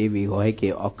ગાયો એવી હોય કે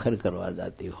ઓખર કરવા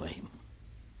જતી હોય.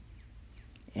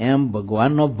 એમ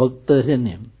ભગવાનનો ભક્ત છે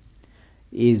ને,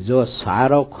 એ જો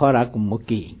સારો ખોરાક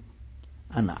મૂકી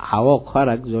અને આવો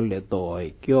ખોરાક જો લેતો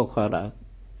હોય, કયો ખોરાક?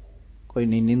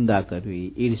 કોઈની નિંદા કરવી,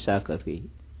 ઈર્ષા કરવી,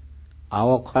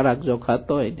 આવો ખોરાક જો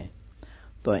ખાતો હોય ને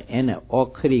તો એને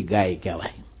ઓખરી ગાય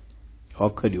કહેવાય,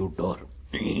 ઓખર્યું ઢોર.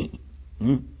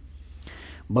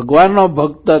 ભગવાનનો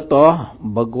ભક્ત તો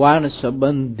ભગવાન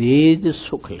સંબંધી જ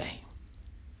સુખ લે,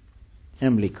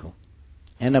 એમ લખ્યું.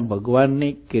 એને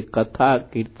ભગવાનની કે કથા,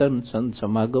 કીર્તન, સંત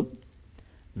સમાગમ,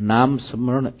 નામ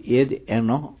સ્મરણ એ જ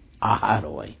એનો આહાર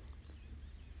હોય.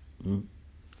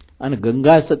 અને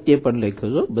ગંગા સત્ય પણ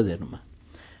લખ્યું છો ભજનમાં.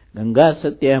 ગંગા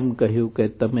સત્ય એમ કહ્યું કે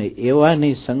તમે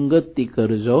એવાની સંગતિ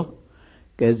કરજો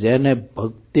કે જેને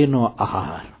ભક્તિનો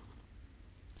આહાર,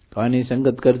 કોની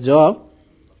સંગત કરજો?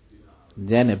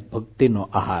 જેને ભક્તિનો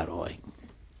આહાર હોય,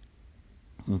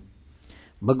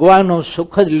 ભગવાનનું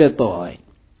સુખ જ લેતો હોય,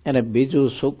 એને બીજું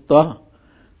સુખ તો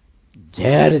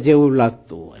ઝેર જેવું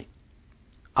લાગતું હોય,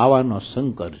 આવાનો સંગ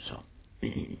કરજો.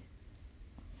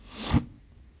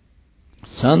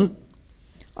 સંત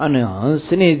અને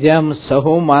હંસની જેમ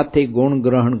સહુમાંથી ગુણ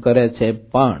ગ્રહણ કરે છે,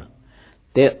 પણ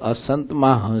તે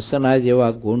અસંતમાં હંસના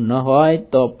જેવા ગુણ ન હોય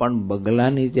તો પણ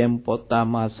બગલાની જેમ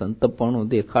પોતામાં સંતપણું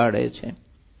દેખાડે છે.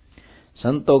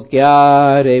 સંતો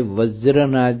ક્યારેય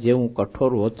વજ્રના જેવું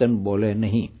કઠોર વચન બોલે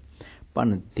નહીં,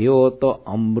 પણ તેઓ તો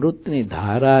અમૃતની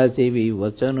ધારા જેવી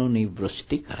વચનોની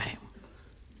વૃષ્ટિ કરાય.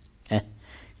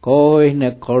 કોઈને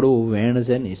કડવું વેણ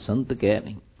છે નહીં, સંત કે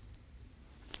નહીં.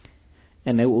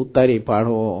 એને ઉતારી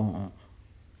પાડવો,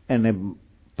 એને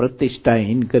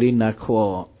પ્રતિષ્ઠાહીન કરી નાખવો,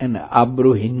 એને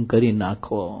આબરૂહીન કરી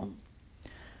નાખવો,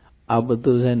 આ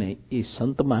બધું છે ને એ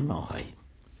સંતમાં ન હોય.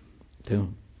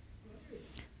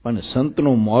 પણ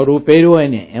સંતનું મોરું પહેર્યું હોય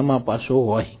ને એમાં પાછું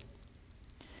હોય.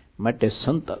 માટે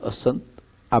સંત અસંત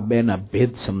આ બેના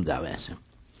ભેદ સમજાવે છે.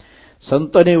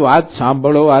 સંતોની વાત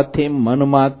સાંભળવાથી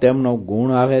મનમાં તેમનો ગુણ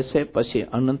આવે છે, પછી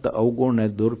અનંત અવગુણને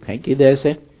દૂર ફેંકી દે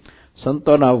છે.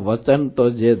 સંતોના વચન તો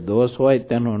જે દોષ હોય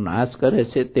તેનો નાશ કરે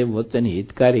છે, તે વચન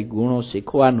હિતકારી ગુણો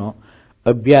શીખવાનો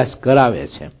અભ્યાસ કરાવે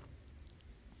છે.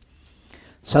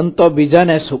 સંતો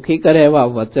બીજાને સુખી કરે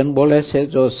એવા વચન બોલે છે.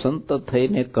 જો સંત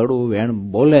થઈને કડવું વેણ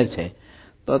બોલે છે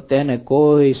તો તેને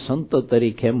કોઈ સંત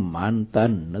તરીકે માનતા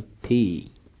નથી.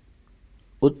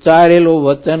 ઉચ્ચારેલું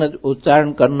વચન જ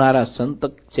ઉચ્ચારણ કરનારા સંત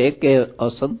છે કે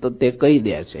અસંત તે કહી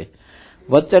દે છે.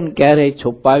 વચન ક્યારેય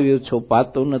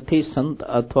છુપાતું નથી.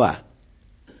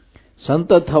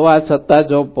 સંત થવા છતાં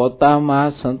જો પોતામાં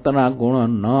સંતના ગુણો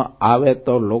ન આવે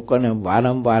તો લોકોને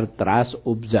વારંવાર ત્રાસ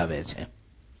ઉપજાવે છે.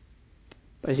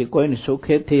 પછી કોઈને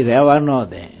સુખેથી રહેવા ન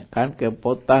દે, કારણ કે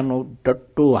પોતાનું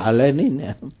ટટ્ટું હાલે નહીં ને,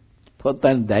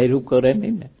 પોતાનું ધાર્યું કરે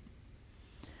નહીં ને,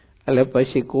 એટલે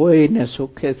પછી કોઈને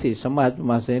સુખેથી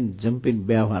સમાજમાં છે જંપીને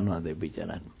બેહવા ન દે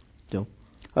બિચારાને. જો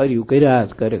હર્યું કર્યા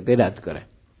જ કરે.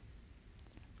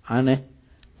 આને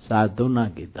સાધુ ના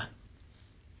કીધા.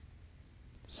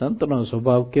 સંતનો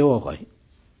સ્વભાવ કેવો હોય?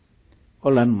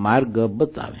 ઓલાને માર્ગ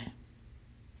બતાવે,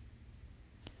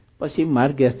 પછી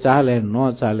માર્ગે ચાલે ન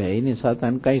ચાલે એની સાથે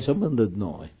કઈ સંબંધ જ ન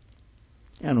હોય.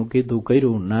 એનું કીધું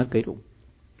કર્યું ના કર્યું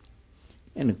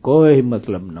એને કોઈ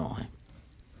મતલબ ન હોય.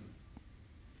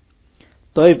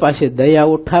 તોય પાછી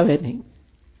દયા ઉઠાવે નહીં.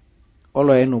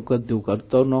 ઓલો એનું કીધું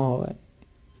કરતો ન હોય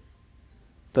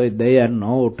તોય દયા ન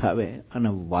ઉઠાવે, અને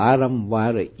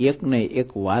વારંવાર એક ને એક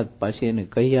વાત પાછી એને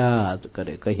કહ્યા જ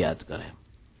કરે.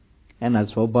 એના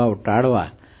સ્વભાવ ટાળવા,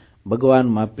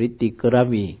 ભગવાનમાં પ્રીતિ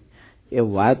કરાવી એ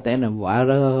વાત એને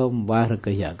વારંવાર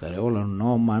કહ્યા કરે. ઓલો ન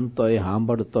માનતો હોય,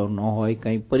 સાંભળતો ન હોય,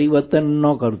 કઈ પરિવર્તન ન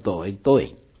કરતો હોય તોય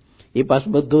એ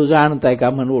પાછું બધું જાણતા કે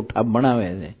આ મને ઉઠા ભણાવે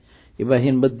છે. એ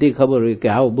પાછી બધી ખબર હોય કે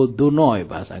આવું બધું ન હોય.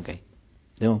 પાછા કઈ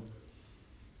જો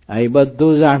એ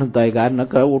બધું જાણતા હોય કે આ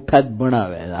નકરા ઉઠા જ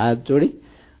ભણાવે, હાથ જોડી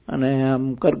અને આમ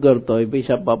કરગરતો હોય,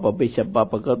 પૈસા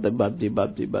પાપા કરતો બાપજી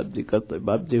કરતો હોય.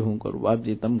 બાપજી હું કરું?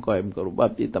 બાપજી તમ કહો એમ કરું,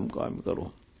 બાપજી તમ કહો એમ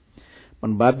કરું.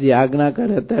 પણ બાપજી આજ્ઞા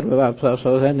કરે ત્યારે પાછો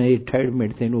છે ને એ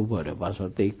ઠેડમેડ થઈને ઉભો રહે પાછો,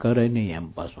 તો એ કરે નહીં એમ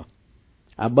પાછો.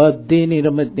 આ બધીની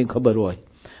રમતની ખબર હોય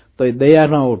તો એ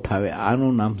દયા ન ઉઠાવે.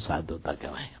 આનું નામ સાધુતા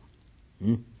કહેવાય.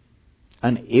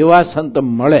 અને એવા સંત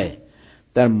મળે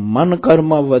ત્યારે મન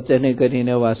કર્મ વચને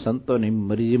કરીને એવા સંતોની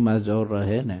મરજીમાં જો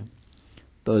રહે ને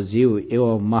તો જીવ એવો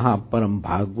મહાપરમ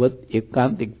ભાગવત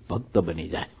એકાંતિક ભક્ત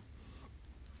બની જાય.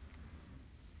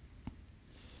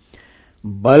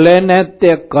 ભલે ને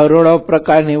તે કરોડો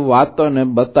પ્રકારની વાતોને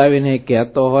બતાવીને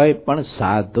કહેતો હોય, પણ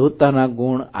સાધુતાના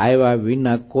ગુણ આવ્યા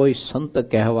વિના કોઈ સંત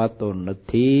કહેવાતો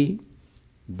નથી.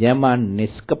 જેમાં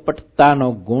નિષ્કપટતાનો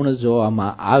ગુણ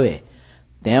જોવામાં આવે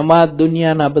તેમાં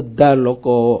દુનિયાના બધા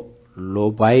લોકો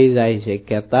લોભાઈ જાય છે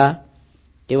કહેતા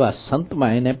એવા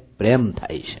સંતમાં એને પ્રેમ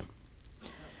થાય છે.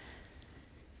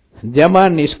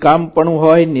 જેમાં નિષ્કામપણું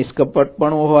હોય,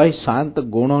 નિષ્કપટપણું હોય, શાંત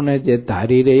ગુણોને જે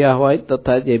ધારી રહ્યા હોય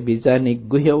તથા જે બીજાની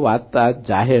ગુહ્ય વાર્તા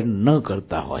જાહેર ન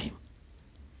કરતા હોય.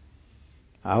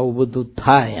 આવું બધું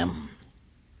થાય એમ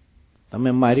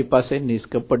તમે મારી પાસે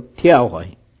નિષ્કપટ થયા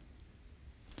હોય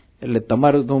એટલે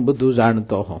તમારું તો હું બધું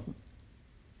જાણતો હોઉં,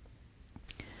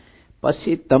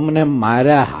 પછી તમને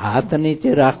મારા હાથ નીચે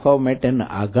રાખવા માટે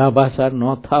આઘા ભાષા ન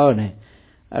થાવ ને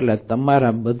એટલે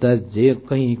તમારા બધા જે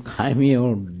કઈ ખામીઓ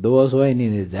દોષ હોય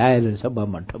ને જાહેર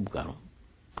સભામાં ઠપકારો.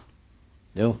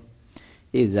 જો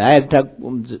એ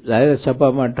જાહેર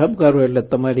સભામાં ઠપકારો એટલે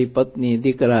તમારી પત્ની,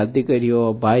 દીકરા, દીકરીઓ,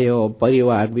 ભાઈઓ,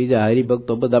 પરિવાર, બીજા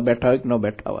હરિભક્તો બધા બેઠા હોય કે ન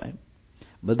બેઠા હોય,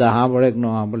 બધા સાંભળે કે ન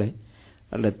સાંભળે,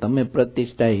 એટલે તમે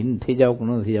પ્રતિષ્ઠાહીન થઈ જાવ કે ન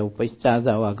થઈ જાવ, પૈસા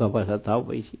જાવ આગા પાછા થાવ,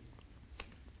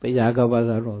 પૈસા આગા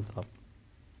પાછા ન થાવ.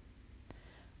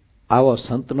 આવો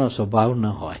સંતનો સ્વભાવ ન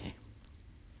હોય.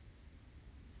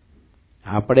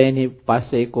 આપણે એની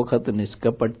પાસે એક વખત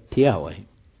નિષ્કપટ થયા હોય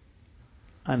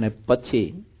અને પછી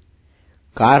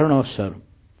કારણોસર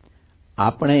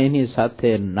આપણે એની સાથે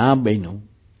ના બન્યું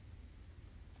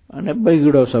અને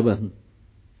બગડ્યો સંબંધ,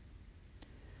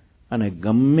 અને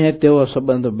ગમે તેવો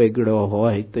સંબંધ બગડ્યો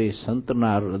હોય તો એ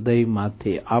સંતના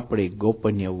હૃદયમાંથી આપણી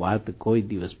ગોપનીય વાત કોઈ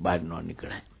દિવસ બહાર ન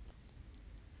નીકળે.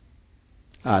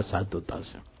 આ સાધુતા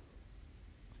છે.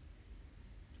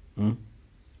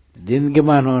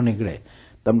 જિંદગીમાં ન નીકળે.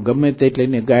 તમે ગમે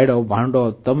તેટલીને ગાયડો ભાંડો,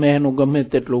 તમે એનું ગમે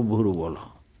તેટલું બુરું બોલો,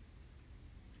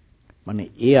 મને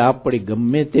એ આપણી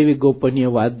ગમે તેવી ગોપનીય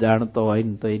વાત જાણતો હોય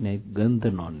ને તો એને ગંધ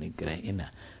ન નીકળે,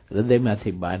 એના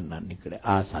હૃદયમાંથી બહાર ના નીકળે.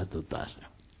 આ સાધુતા છે.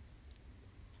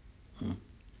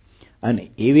 અને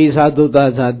એવી સાધુતા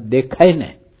જ્યાં દેખાય ને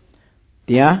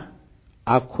ત્યાં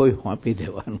આખો આપી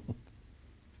દેવાનું.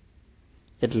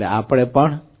 એટલે આપણે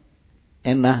પણ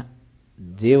એના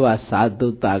જેવા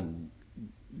સાધુતા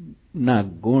ના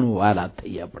ગુણ વાળા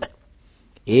થઈ. આપણે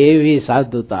એવી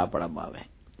સાધુતા આપણામાં આવે.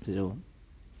 જો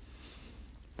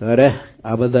ત્યારે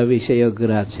આ બધા વિષય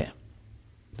અઘરા છે.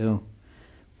 જો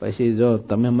પછી જો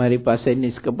તમે મારી પાસે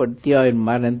નિષ્કપટ થયા હોય,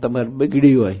 મારે તમારે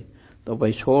બગડી હોય તો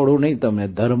પછી છોડું નહીં તમને,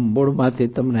 ધર્મ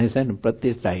મૂળમાંથી તમને છે ને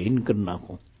પ્રતિષ્ઠાહીન કરી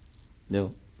નાખું. જો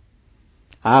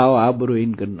આબરૂ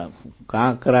હીન કરી નાખું,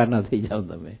 કાંકરા ના થઈ જાવ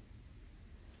તમે.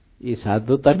 એ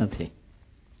સાધુતા નથી.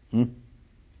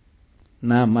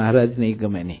 ના મહારાજ નહીં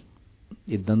ગમે નહીં,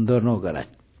 એ ધંધો ન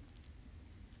કરાય.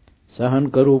 સહન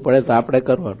કરવું પડે તો આપણે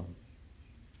કરવાનું,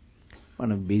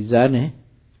 પણ બીજાને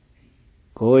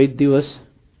કોઈ દિવસ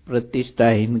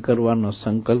પ્રતિષ્ઠાહીન કરવાનો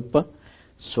સંકલ્પ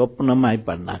સ્વપ્નમાં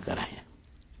પણ ના કરાય.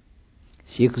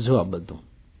 શીખજો આ બધું.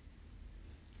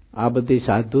 આ બધી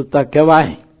સાધુતા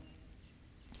કહેવાય.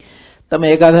 તમે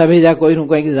એકાદા બીજા કોઈનું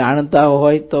કંઈક જાણતા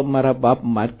હોય તો મારા બાપ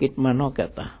માર્કેટમાં ન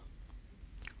કહેતા.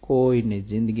 કોઈની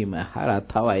જિંદગીમાં હારા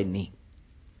થવાય નહીં.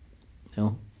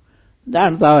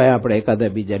 જાણતા હોય આપણે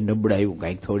એકાદા બીજા નબળાયું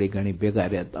કંઈક થોડી ઘણી ભેગા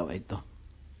રહેતા હોય તો,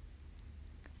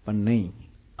 પણ નહીં,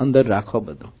 અંદર રાખો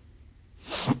બધું.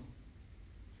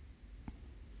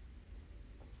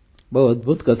 બહુ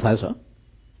અદભુત કથા છે.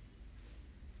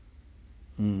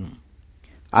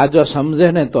 આ જો સમજે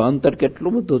ને તો અંતર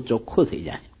કેટલું બધું ચોખ્ખું થઈ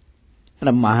જાય.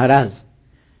 અને મહારાજ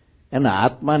એના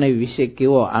આત્માને વિશે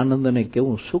કેવો આનંદ અને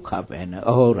કેવું સુખ આપે એને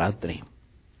અહોરાત્રિ.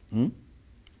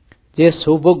 જે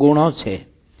શુભ ગુણો છે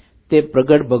તે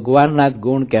પ્રગટ ભગવાનના જ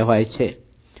ગુણ કહેવાય છે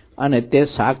અને તે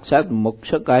સાક્ષાત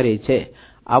મોક્ષકારી છે.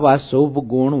 આવા શુભ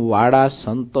ગુણ વાળા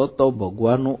સંતો તો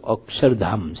ભગવાનનું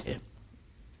અક્ષરધામ છે.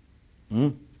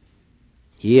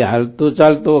 એ હાલતું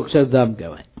ચાલતું અક્ષરધામ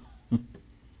કહેવાય,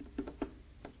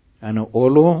 અને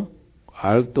ઓલું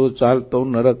હાલતું ચાલતું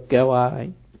નરક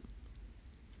કહેવાય.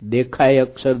 દેખાય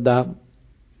અક્ષરધામ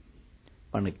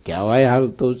પણ કહેવાય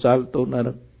હાલતું ચાલતું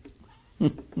નરક.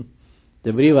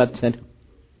 જબરી વાત છે ને.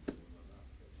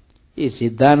 એ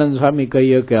સિદ્ધાનંદ સ્વામી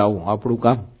કહીએ કે આવું આપણું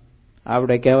કામ,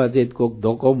 આપણે કહેવા જઈએ કોઈક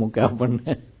ધોકો મૂકે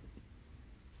આપણને,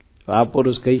 આ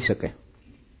પુરુષ કહી શકે.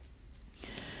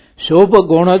 શુભ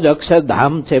ગુણો જ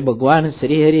અક્ષરધામ છે. ભગવાન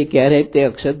શ્રીહરિ ક્યારેય તે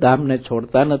અક્ષરધામને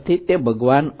છોડતા નથી. તે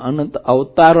ભગવાન અનંત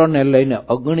અવતારોને લઈને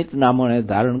અગણિત નામોને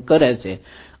ધારણ કરે છે.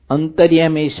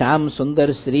 અંતર્યામી શ્યામ સુંદર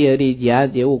શ્રીહરિ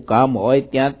જ્યાં જેવું કામ હોય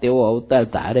ત્યાં તેઓ અવતાર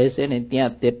ધારે છે ને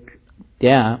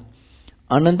ત્યાં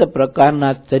અનંત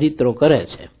પ્રકારના ચરિત્રો કરે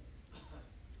છે.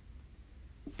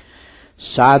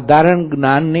 સાધારણ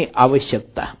જ્ઞાનની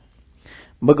આવશ્યકતા.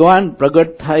 ભગવાન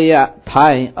પ્રગટ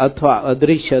થાય અથવા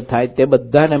અદૃશ્ય થાય તે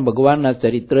બધાને ભગવાનના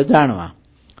ચરિત્ર જાણવા.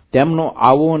 તેમનું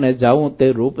આવવું અને જાવું તે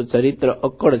રૂપ ચરિત્ર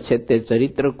અકળ છે. તે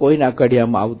ચરિત્ર કોઈના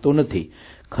કડિયામાં આવતું નથી.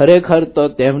 ખરેખર તો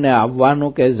તેમને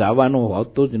આવવાનું કે જવાનું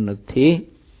હોતું જ નથી.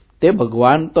 તે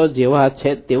ભગવાન તો જેવા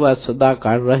છે તેવા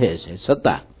સદાકાળ રહે છે,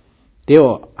 છતાં તેઓ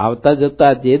આવતા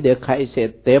જતા જે દેખાય છે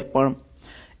તે પણ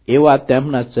એવા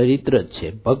તેમના ચરિત્ર જ છે.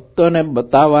 ભક્તોને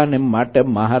બતાવવાને માટે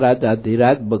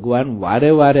મહારાજાધિરાજ ભગવાન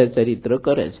વારે વારે ચરિત્ર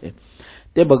કરે છે.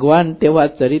 તે ભગવાન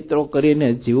તેવા ચરિત્રો કરીને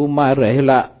જીવમાં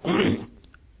રહેલા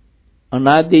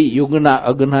અનાદિ યુગના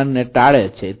અજ્ઞાનને ટાળે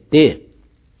છે. તે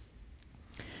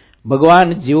ભગવાન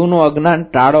જીવનું અજ્ઞાન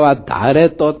ટાળવા ધારે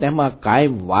તો તેમાં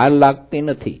કાંઈ વાર લાગતી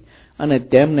નથી, અને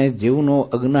તેમને જીવનું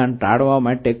અજ્ઞાન ટાળવા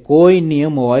માટે કોઈ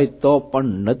નિયમ હોય તો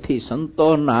પણ નથી.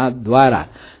 સંતોના દ્વારા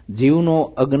જીવનું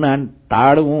અજ્ઞાન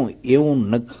ટાળવું એવું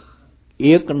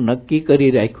એક નક્કી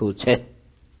કરી રાખ્યું છે.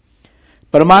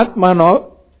 પરમાત્માનો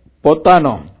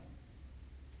પોતાનો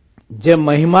જે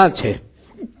મહિમા છે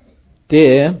તે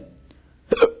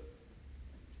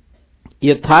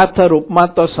યથાર્થ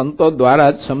રૂપમાં તો સંતો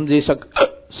દ્વારા જ સમજી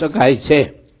શકાય છે.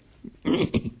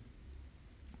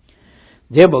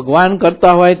 જે ભગવાન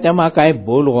કરતા હોય તેમાં કાંઈ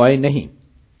ભૂલ હોય નહીં.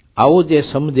 આવું જે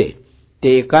સમજે તે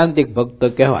એકાંતિક ભક્ત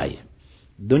કહેવાય.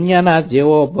 દુનિયાના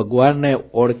જેવો ભગવાનને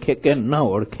ઓળખે કે ન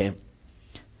ઓળખે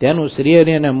તેનું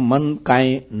શ્રીહરિને મન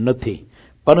કાંઈ નથી,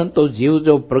 પરંતુ જીવ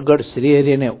જો પ્રગટ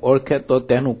શ્રીહરિને ઓળખે તો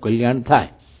તેનું કલ્યાણ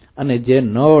થાય, અને જે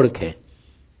ન ઓળખે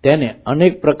તેને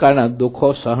અનેક પ્રકારના દુઃખો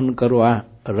સહન કરવા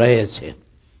રહે છે.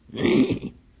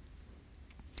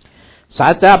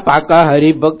 સાચા પાકા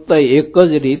હરિભક્ત એક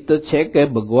જ રીત છે કે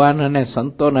ભગવાન અને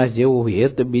સંતોના જેવું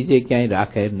હેત બીજે ક્યાંય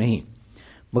રાખે નહીં.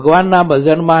 ભગવાનના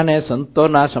ભજનમાં અને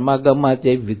સંતોના સમાગમમાં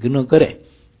જે વિઘ્ન કરે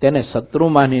તેને શત્રુ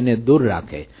માનીને દૂર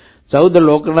રાખે. 14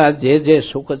 લોકના જે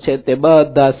સુખ છે તે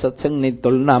બધા સત્સંગની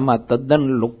તુલનામાં તદ્દન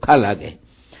લુખ્ખા લાગે.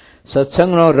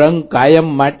 સત્સંગનો રંગ કાયમ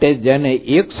માટે જેને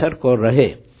એક સરખો રહે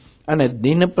અને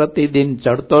દિન પ્રતિદિન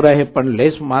ચડતો રહે પણ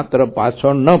લેશ માત્ર પાછો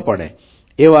ન પડે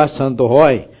એવા સંત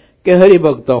હોય કે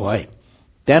હરિભક્તો હોય,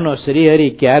 તેનો શ્રીહરિ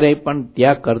ક્યારેય પણ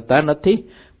ત્યાગ કરતા નથી.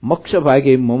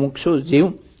 મોક્ષભાગી મુમુક્ષુ જીવ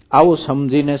આવું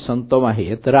સમજીને સંતોમાં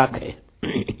હેત રાખે.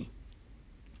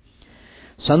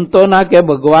 સંતોના કે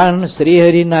ભગવાન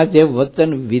શ્રીહરિના જે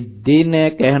વચન વિધિને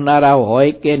કહેનારા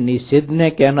હોય કે નિષેધને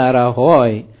કહેનારા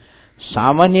હોય,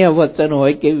 સામાન્ય વચન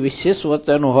હોય કે વિશેષ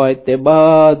વચન હોય, તે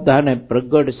બધાને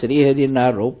પ્રગટ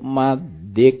શ્રીહરિના રૂપમાં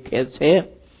દેખે છે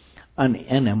અને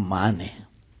એને માને,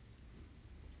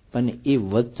 પણ એ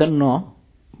વચનનો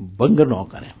ભંગ ન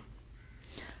કરે.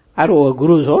 આરું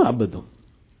અઘરું છો આ બધું.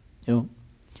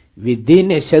 વિધિ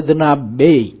નિષેધના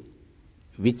બે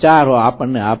વિચારો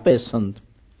આપણને આપે સંત,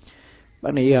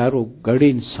 પણ એ હારું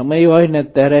ઘડીને સમય હોય ને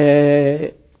ત્યારે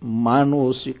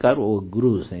માનવું સ્વીકારવું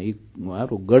અઘરું છે. એ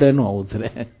મારું ગળે ન ઉતરે.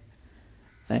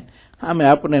 આમે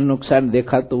આપણે નુકસાન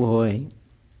દેખાતું હોય,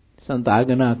 સંત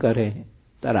આજ્ઞા કરે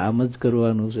તારે આમ જ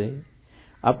કરવાનું છે.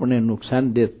 આપણે નુકસાન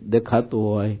દેખાતું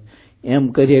હોય એમ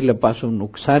કરીએ એટલે પાછું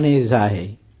નુકસાન જાય,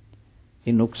 એ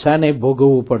નુકસાન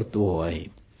ભોગવવું પડતું હોય,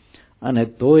 અને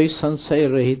તોય સંશય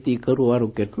રહિતી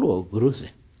કરવાનું કેટલું અઘરું છે.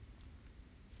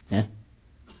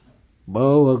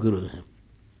 બહુ અઘરું છે.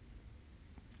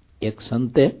 એક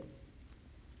સંતે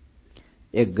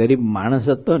એક ગરીબ માણસ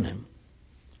હતો ને,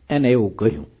 એને એવું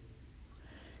કહ્યું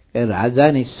કે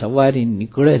રાજાની સવારી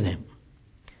નીકળે ને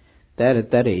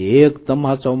ત્યારે એક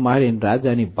તમાચો મારીને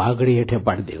રાજાની ભાગડી હેઠે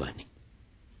પાડી દેવાની.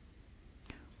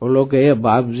 ઓલો કે એ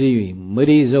બાપજી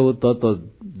મરી જવું તો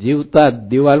જીવતા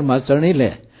દિવાલમાં ચણી લે,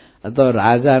 તો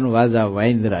રાજા વાજા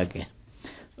વાંદ રાખે.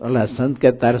 ઓલા સંત કે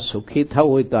તારે સુખી થવું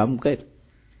હોય તો આમ કર,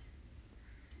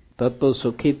 તો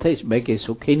સુખી થઈશ, બાકી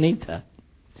સુખી નહીં થાય.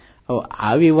 હવે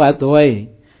આવી વાત હોય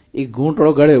એ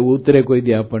ઘૂંટડો ગળે ઉતરે કોઈ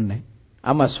દે આપણને,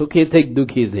 આમાં સુખી થઈ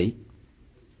દુઃખી થઈ.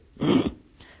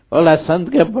 ઓલા સંત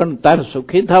કે પણ તારે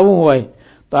સુખી થવું હોય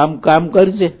તો આમ કામ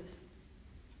કરજે,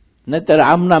 નહીતર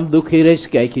આમ નામ દુઃખી રહીશ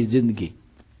કે આખી જિંદગી.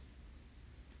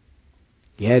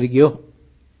 ઘેર ગયો,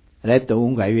 રાત તો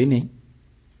ઊંઘ આવી નહીં,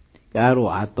 કે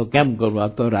હારું આ તો કેમ કરવું,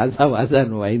 આ તો રાજા વાજા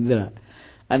વાંદરા,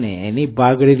 અને એની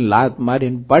ભાગડીને લાત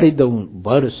મારીને પાડી દઉં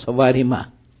ભર સવારીમાં,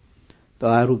 તો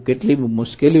હારું કેટલી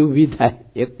મુશ્કેલી ઊભી થાય.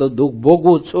 એક તો દુઃખ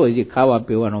ભોગવું છું, હજી ખાવા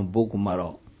પીવાનો ભૂખ મારો,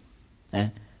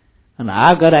 અને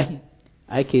આ કરાય,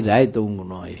 આખી રાત ઊંઘ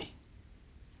ન આવી.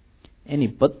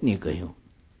 એની પત્ની કહ્યું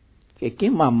કે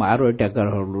કેમ આ મારો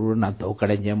ના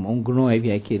ધોકડે જેમ ઊંઘ ન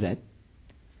આવી આખી રાત?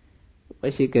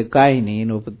 પછી કે કાંઈ નહીં.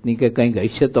 એનો પત્ની કે કંઈક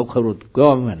હશે તો ખરું, કહો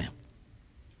મને,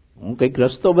 હું કંઈક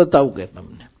રસ્તો બતાવું કે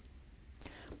તમને.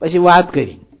 પછી વાત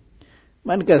કરી,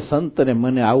 મને કે સંતને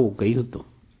મને આવું કહ્યું હતું,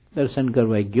 દર્શન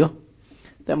કરવા ગયો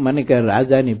તો મને કે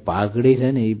રાજાની પાઘડી છે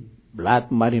ને એ લાત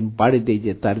મારીને પાડી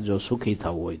દેજે તારે જો સુખી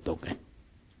થવું હોય તો. કે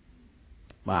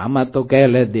આમાં તો કહે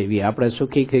લે દેવી, આપણે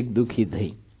સુખી કંઈક દુઃખી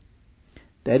થઈ.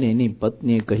 ત્યારે એની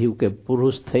પત્નીએ કહ્યું કે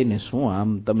પુરુષ થઈને શું આમ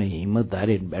તમે હિંમત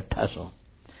હારીને બેઠા છો?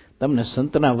 તમને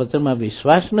સંતના વચનમાં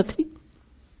વિશ્વાસ નથી?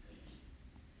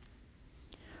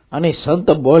 અને સંત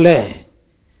બોલે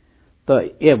તો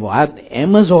એ વાત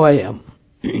એમ જ હોય. એમ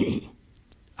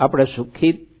આપણે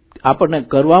સુખી આપણને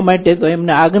કરવા માટે તો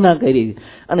એમને આજ્ઞા કરી,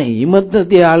 અને હિંમત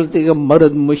નથી હાલતી કે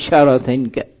મરદ મુશારો થઈને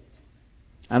કે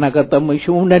આના કરતા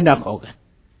મૂછું ઊંડે નાખો,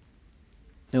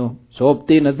 કે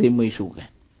સોંપતી નથી મૂછું, કે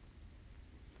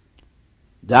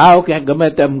જાઓ ક્યાં ગમે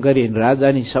તેમ કરીને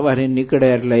રાજાની સવારે નીકળે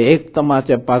એટલે એક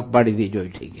તમાચે પાક પાડી દીધો.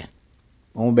 ઠીક છે,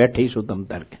 હું બેઠી છું તમ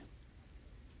તાર. કે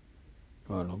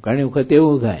બોલો, ઘણી વખત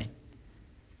એવું થાય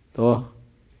તો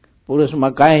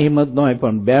પુરુષમાં કાંઈ હિંમત ન હોય,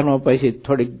 પણ બહેનો પછી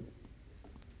થોડીક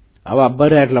હવા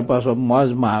ભરે એટલે પાછો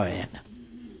મોજમાં આવે. એને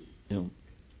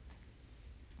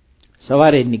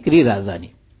સવારે નીકળી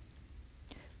રાજાની,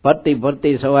 ફરતી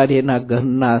ફરતી સવારે એના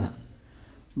ઘરના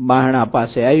બારણા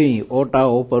પાસે આવી ઓટા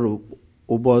ઉપર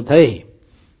ઉભો થઈ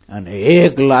અને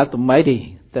એક લાત મારી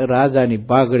તો રાજાની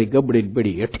પાઘડી ગબડી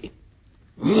પડી હેઠી.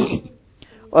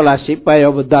 ઓલા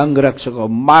સિપાહીઓ બધા અંગરક્ષકો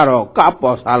મારો, કાપો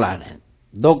સાલાને,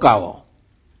 ધોકાવો.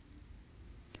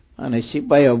 અને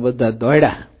સિપાહીઓ બધા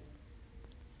દોડ્યા.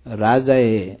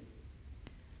 રાજાએ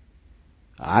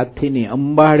હાથીની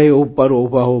અંબાડી ઉપર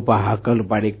ઉભા ઉભા હાકલ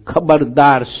પાડી,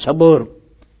 ખબરદાર સબૂર,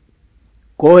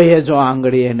 કોઈએ જો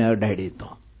આંગળી એને અડાડી તો.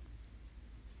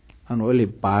 અને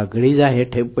ઓલી પાઘડી જા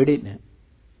હેઠે પડી ને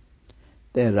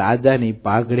તે રાજાની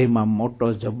પાઘડીમાં મોટો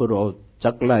જબરો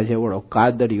ચકલા જેવડો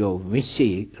કાદરિયો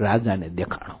વીસી રાજાને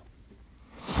દેખાણો.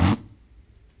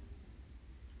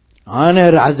 અને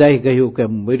રાજાએ કહ્યું કે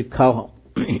મૂર્ખાઓ,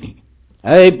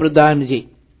 હે પ્રધાનજી,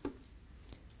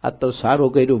 આ તો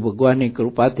સારું કર્યું ભગવાનની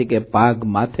કૃપાથી કે પાઘ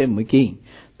માથે મૂકી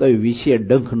તો વિશે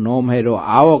ડંખ ન માર્યો.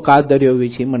 આવો કાદરિયો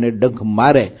વિશે મને ડંખ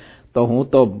મારે તો હું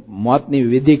તો મોતની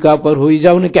વિધિકા પર હોઈ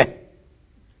જાઉં ને. કે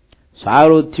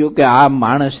સારું થયું કે આ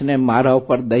માણસને મારા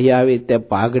ઉપર દયા આવી, તે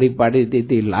પાઘડી પાડી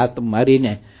દીધી લાત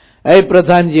મારીને. એ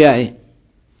પ્રધાનજી આ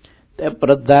તે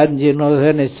પ્રધાનજીનો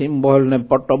છે ને સિમ્બોલ ને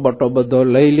પટ્ટો બટ્ટો બધો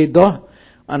લઈ લીધો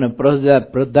અને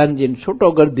પ્રધાનજીને છૂટો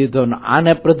કરી દીધો ને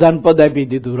આને પ્રધાન પદ આપી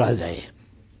દીધું રાજાએ.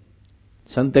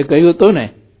 સંતે કહ્યું હતું ને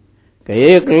કે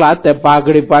એક લાતે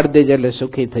પાઘડી પાડી દેજે એટલે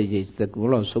સુખી થઈ જઈશ.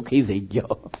 બોલો, સુખી થઈ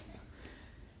ગયો.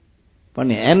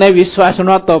 પણ એને વિશ્વાસ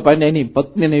નહોતો, પણ એની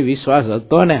પત્નીને વિશ્વાસ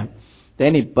હતો ને.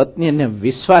 તેની પત્નીને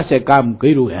વિશ્વાસે કામ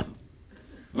કર્યું.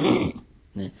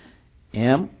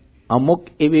 એમ અમુક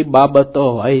એવી બાબતો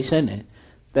હોય છે ને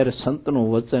ત્યારે સંતનું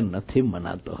વચન નથી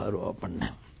મનાતું હારું આપણને.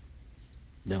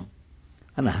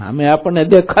 અને સામે આપણને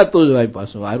દેખાતું જ હોય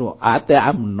પાછું હારું આ તે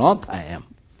આમ ન થાય, એમ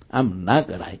આમ ના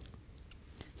કરાય.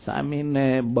 સ્વામીને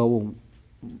બહુ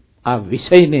આ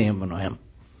વિષય નહીં એમનો.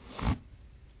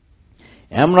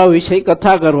 એમનો વિષય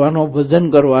કથા કરવાનો, ભજન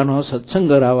કરવાનો, સત્સંગ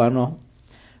કરાવવાનો.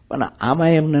 પણ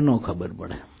આમાં એમને ન ખબર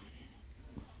પડે.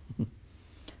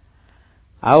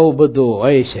 આવું બધું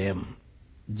હોય છે. એમ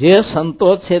જે સંતો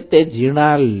છે તે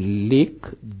ઝીણા લીખ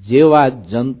જેવા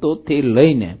જંતુથી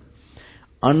લઈને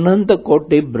અનંત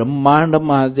કોટી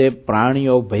બ્રહ્માંડમાં જે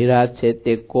પ્રાણીઓ ભર્યા છે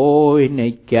તે કોઈને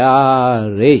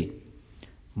ક્યારેય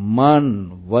મન,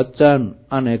 વચન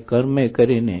અને કર્મે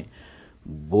કરીને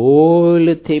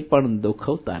ભૂલથી પણ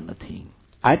દુખવતા નથી.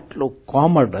 આટલું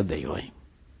કોમળ હૃદય હોય.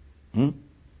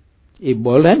 એ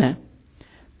બોલે ને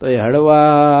તો એ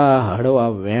હળવા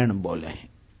હળવા વેણ બોલે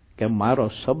કે મારો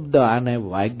શબ્દ આને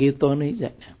વાગી તો નહીં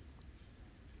જાય ને.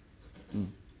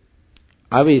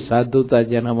 આવી સાધુતા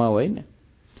જેનામાં હોય ને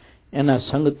એના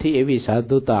સંગથી એવી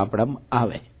સાધુતા આપણામાં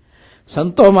આવે.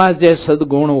 સંતોમાં જે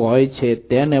સદગુણ હોય છે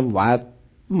તેને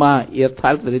વાતમાં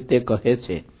યથાર્થ રીતે કહે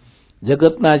છે.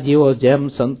 જગતના જીવો જેમ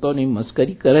સંતોની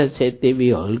મસ્કરી કરે છે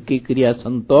તેવી હલકી ક્રિયા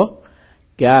સંતો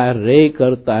ક્યારેય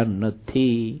કરતા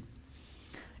નથી.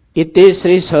 ઇતિ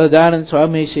શ્રી સહજાનંદ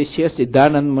સ્વામી શિષ્ય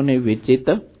સિદ્ધાનંદ મુનિ વિચિત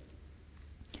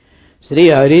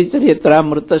શ્રી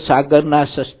હરિચરિત્રામૃત સાગરના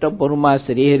ષષ્ઠપુરમાં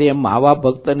શ્રીહરિએ માવા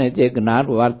ભક્તને જે જ્ઞાન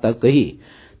વાર્તા કહી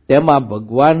તેમાં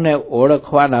ભગવાનને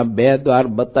ઓળખવાના 2 દ્વાર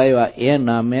બતાવ્યા. એ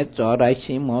નામે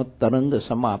 84મો તરંગ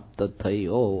સમાપ્ત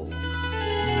થયો.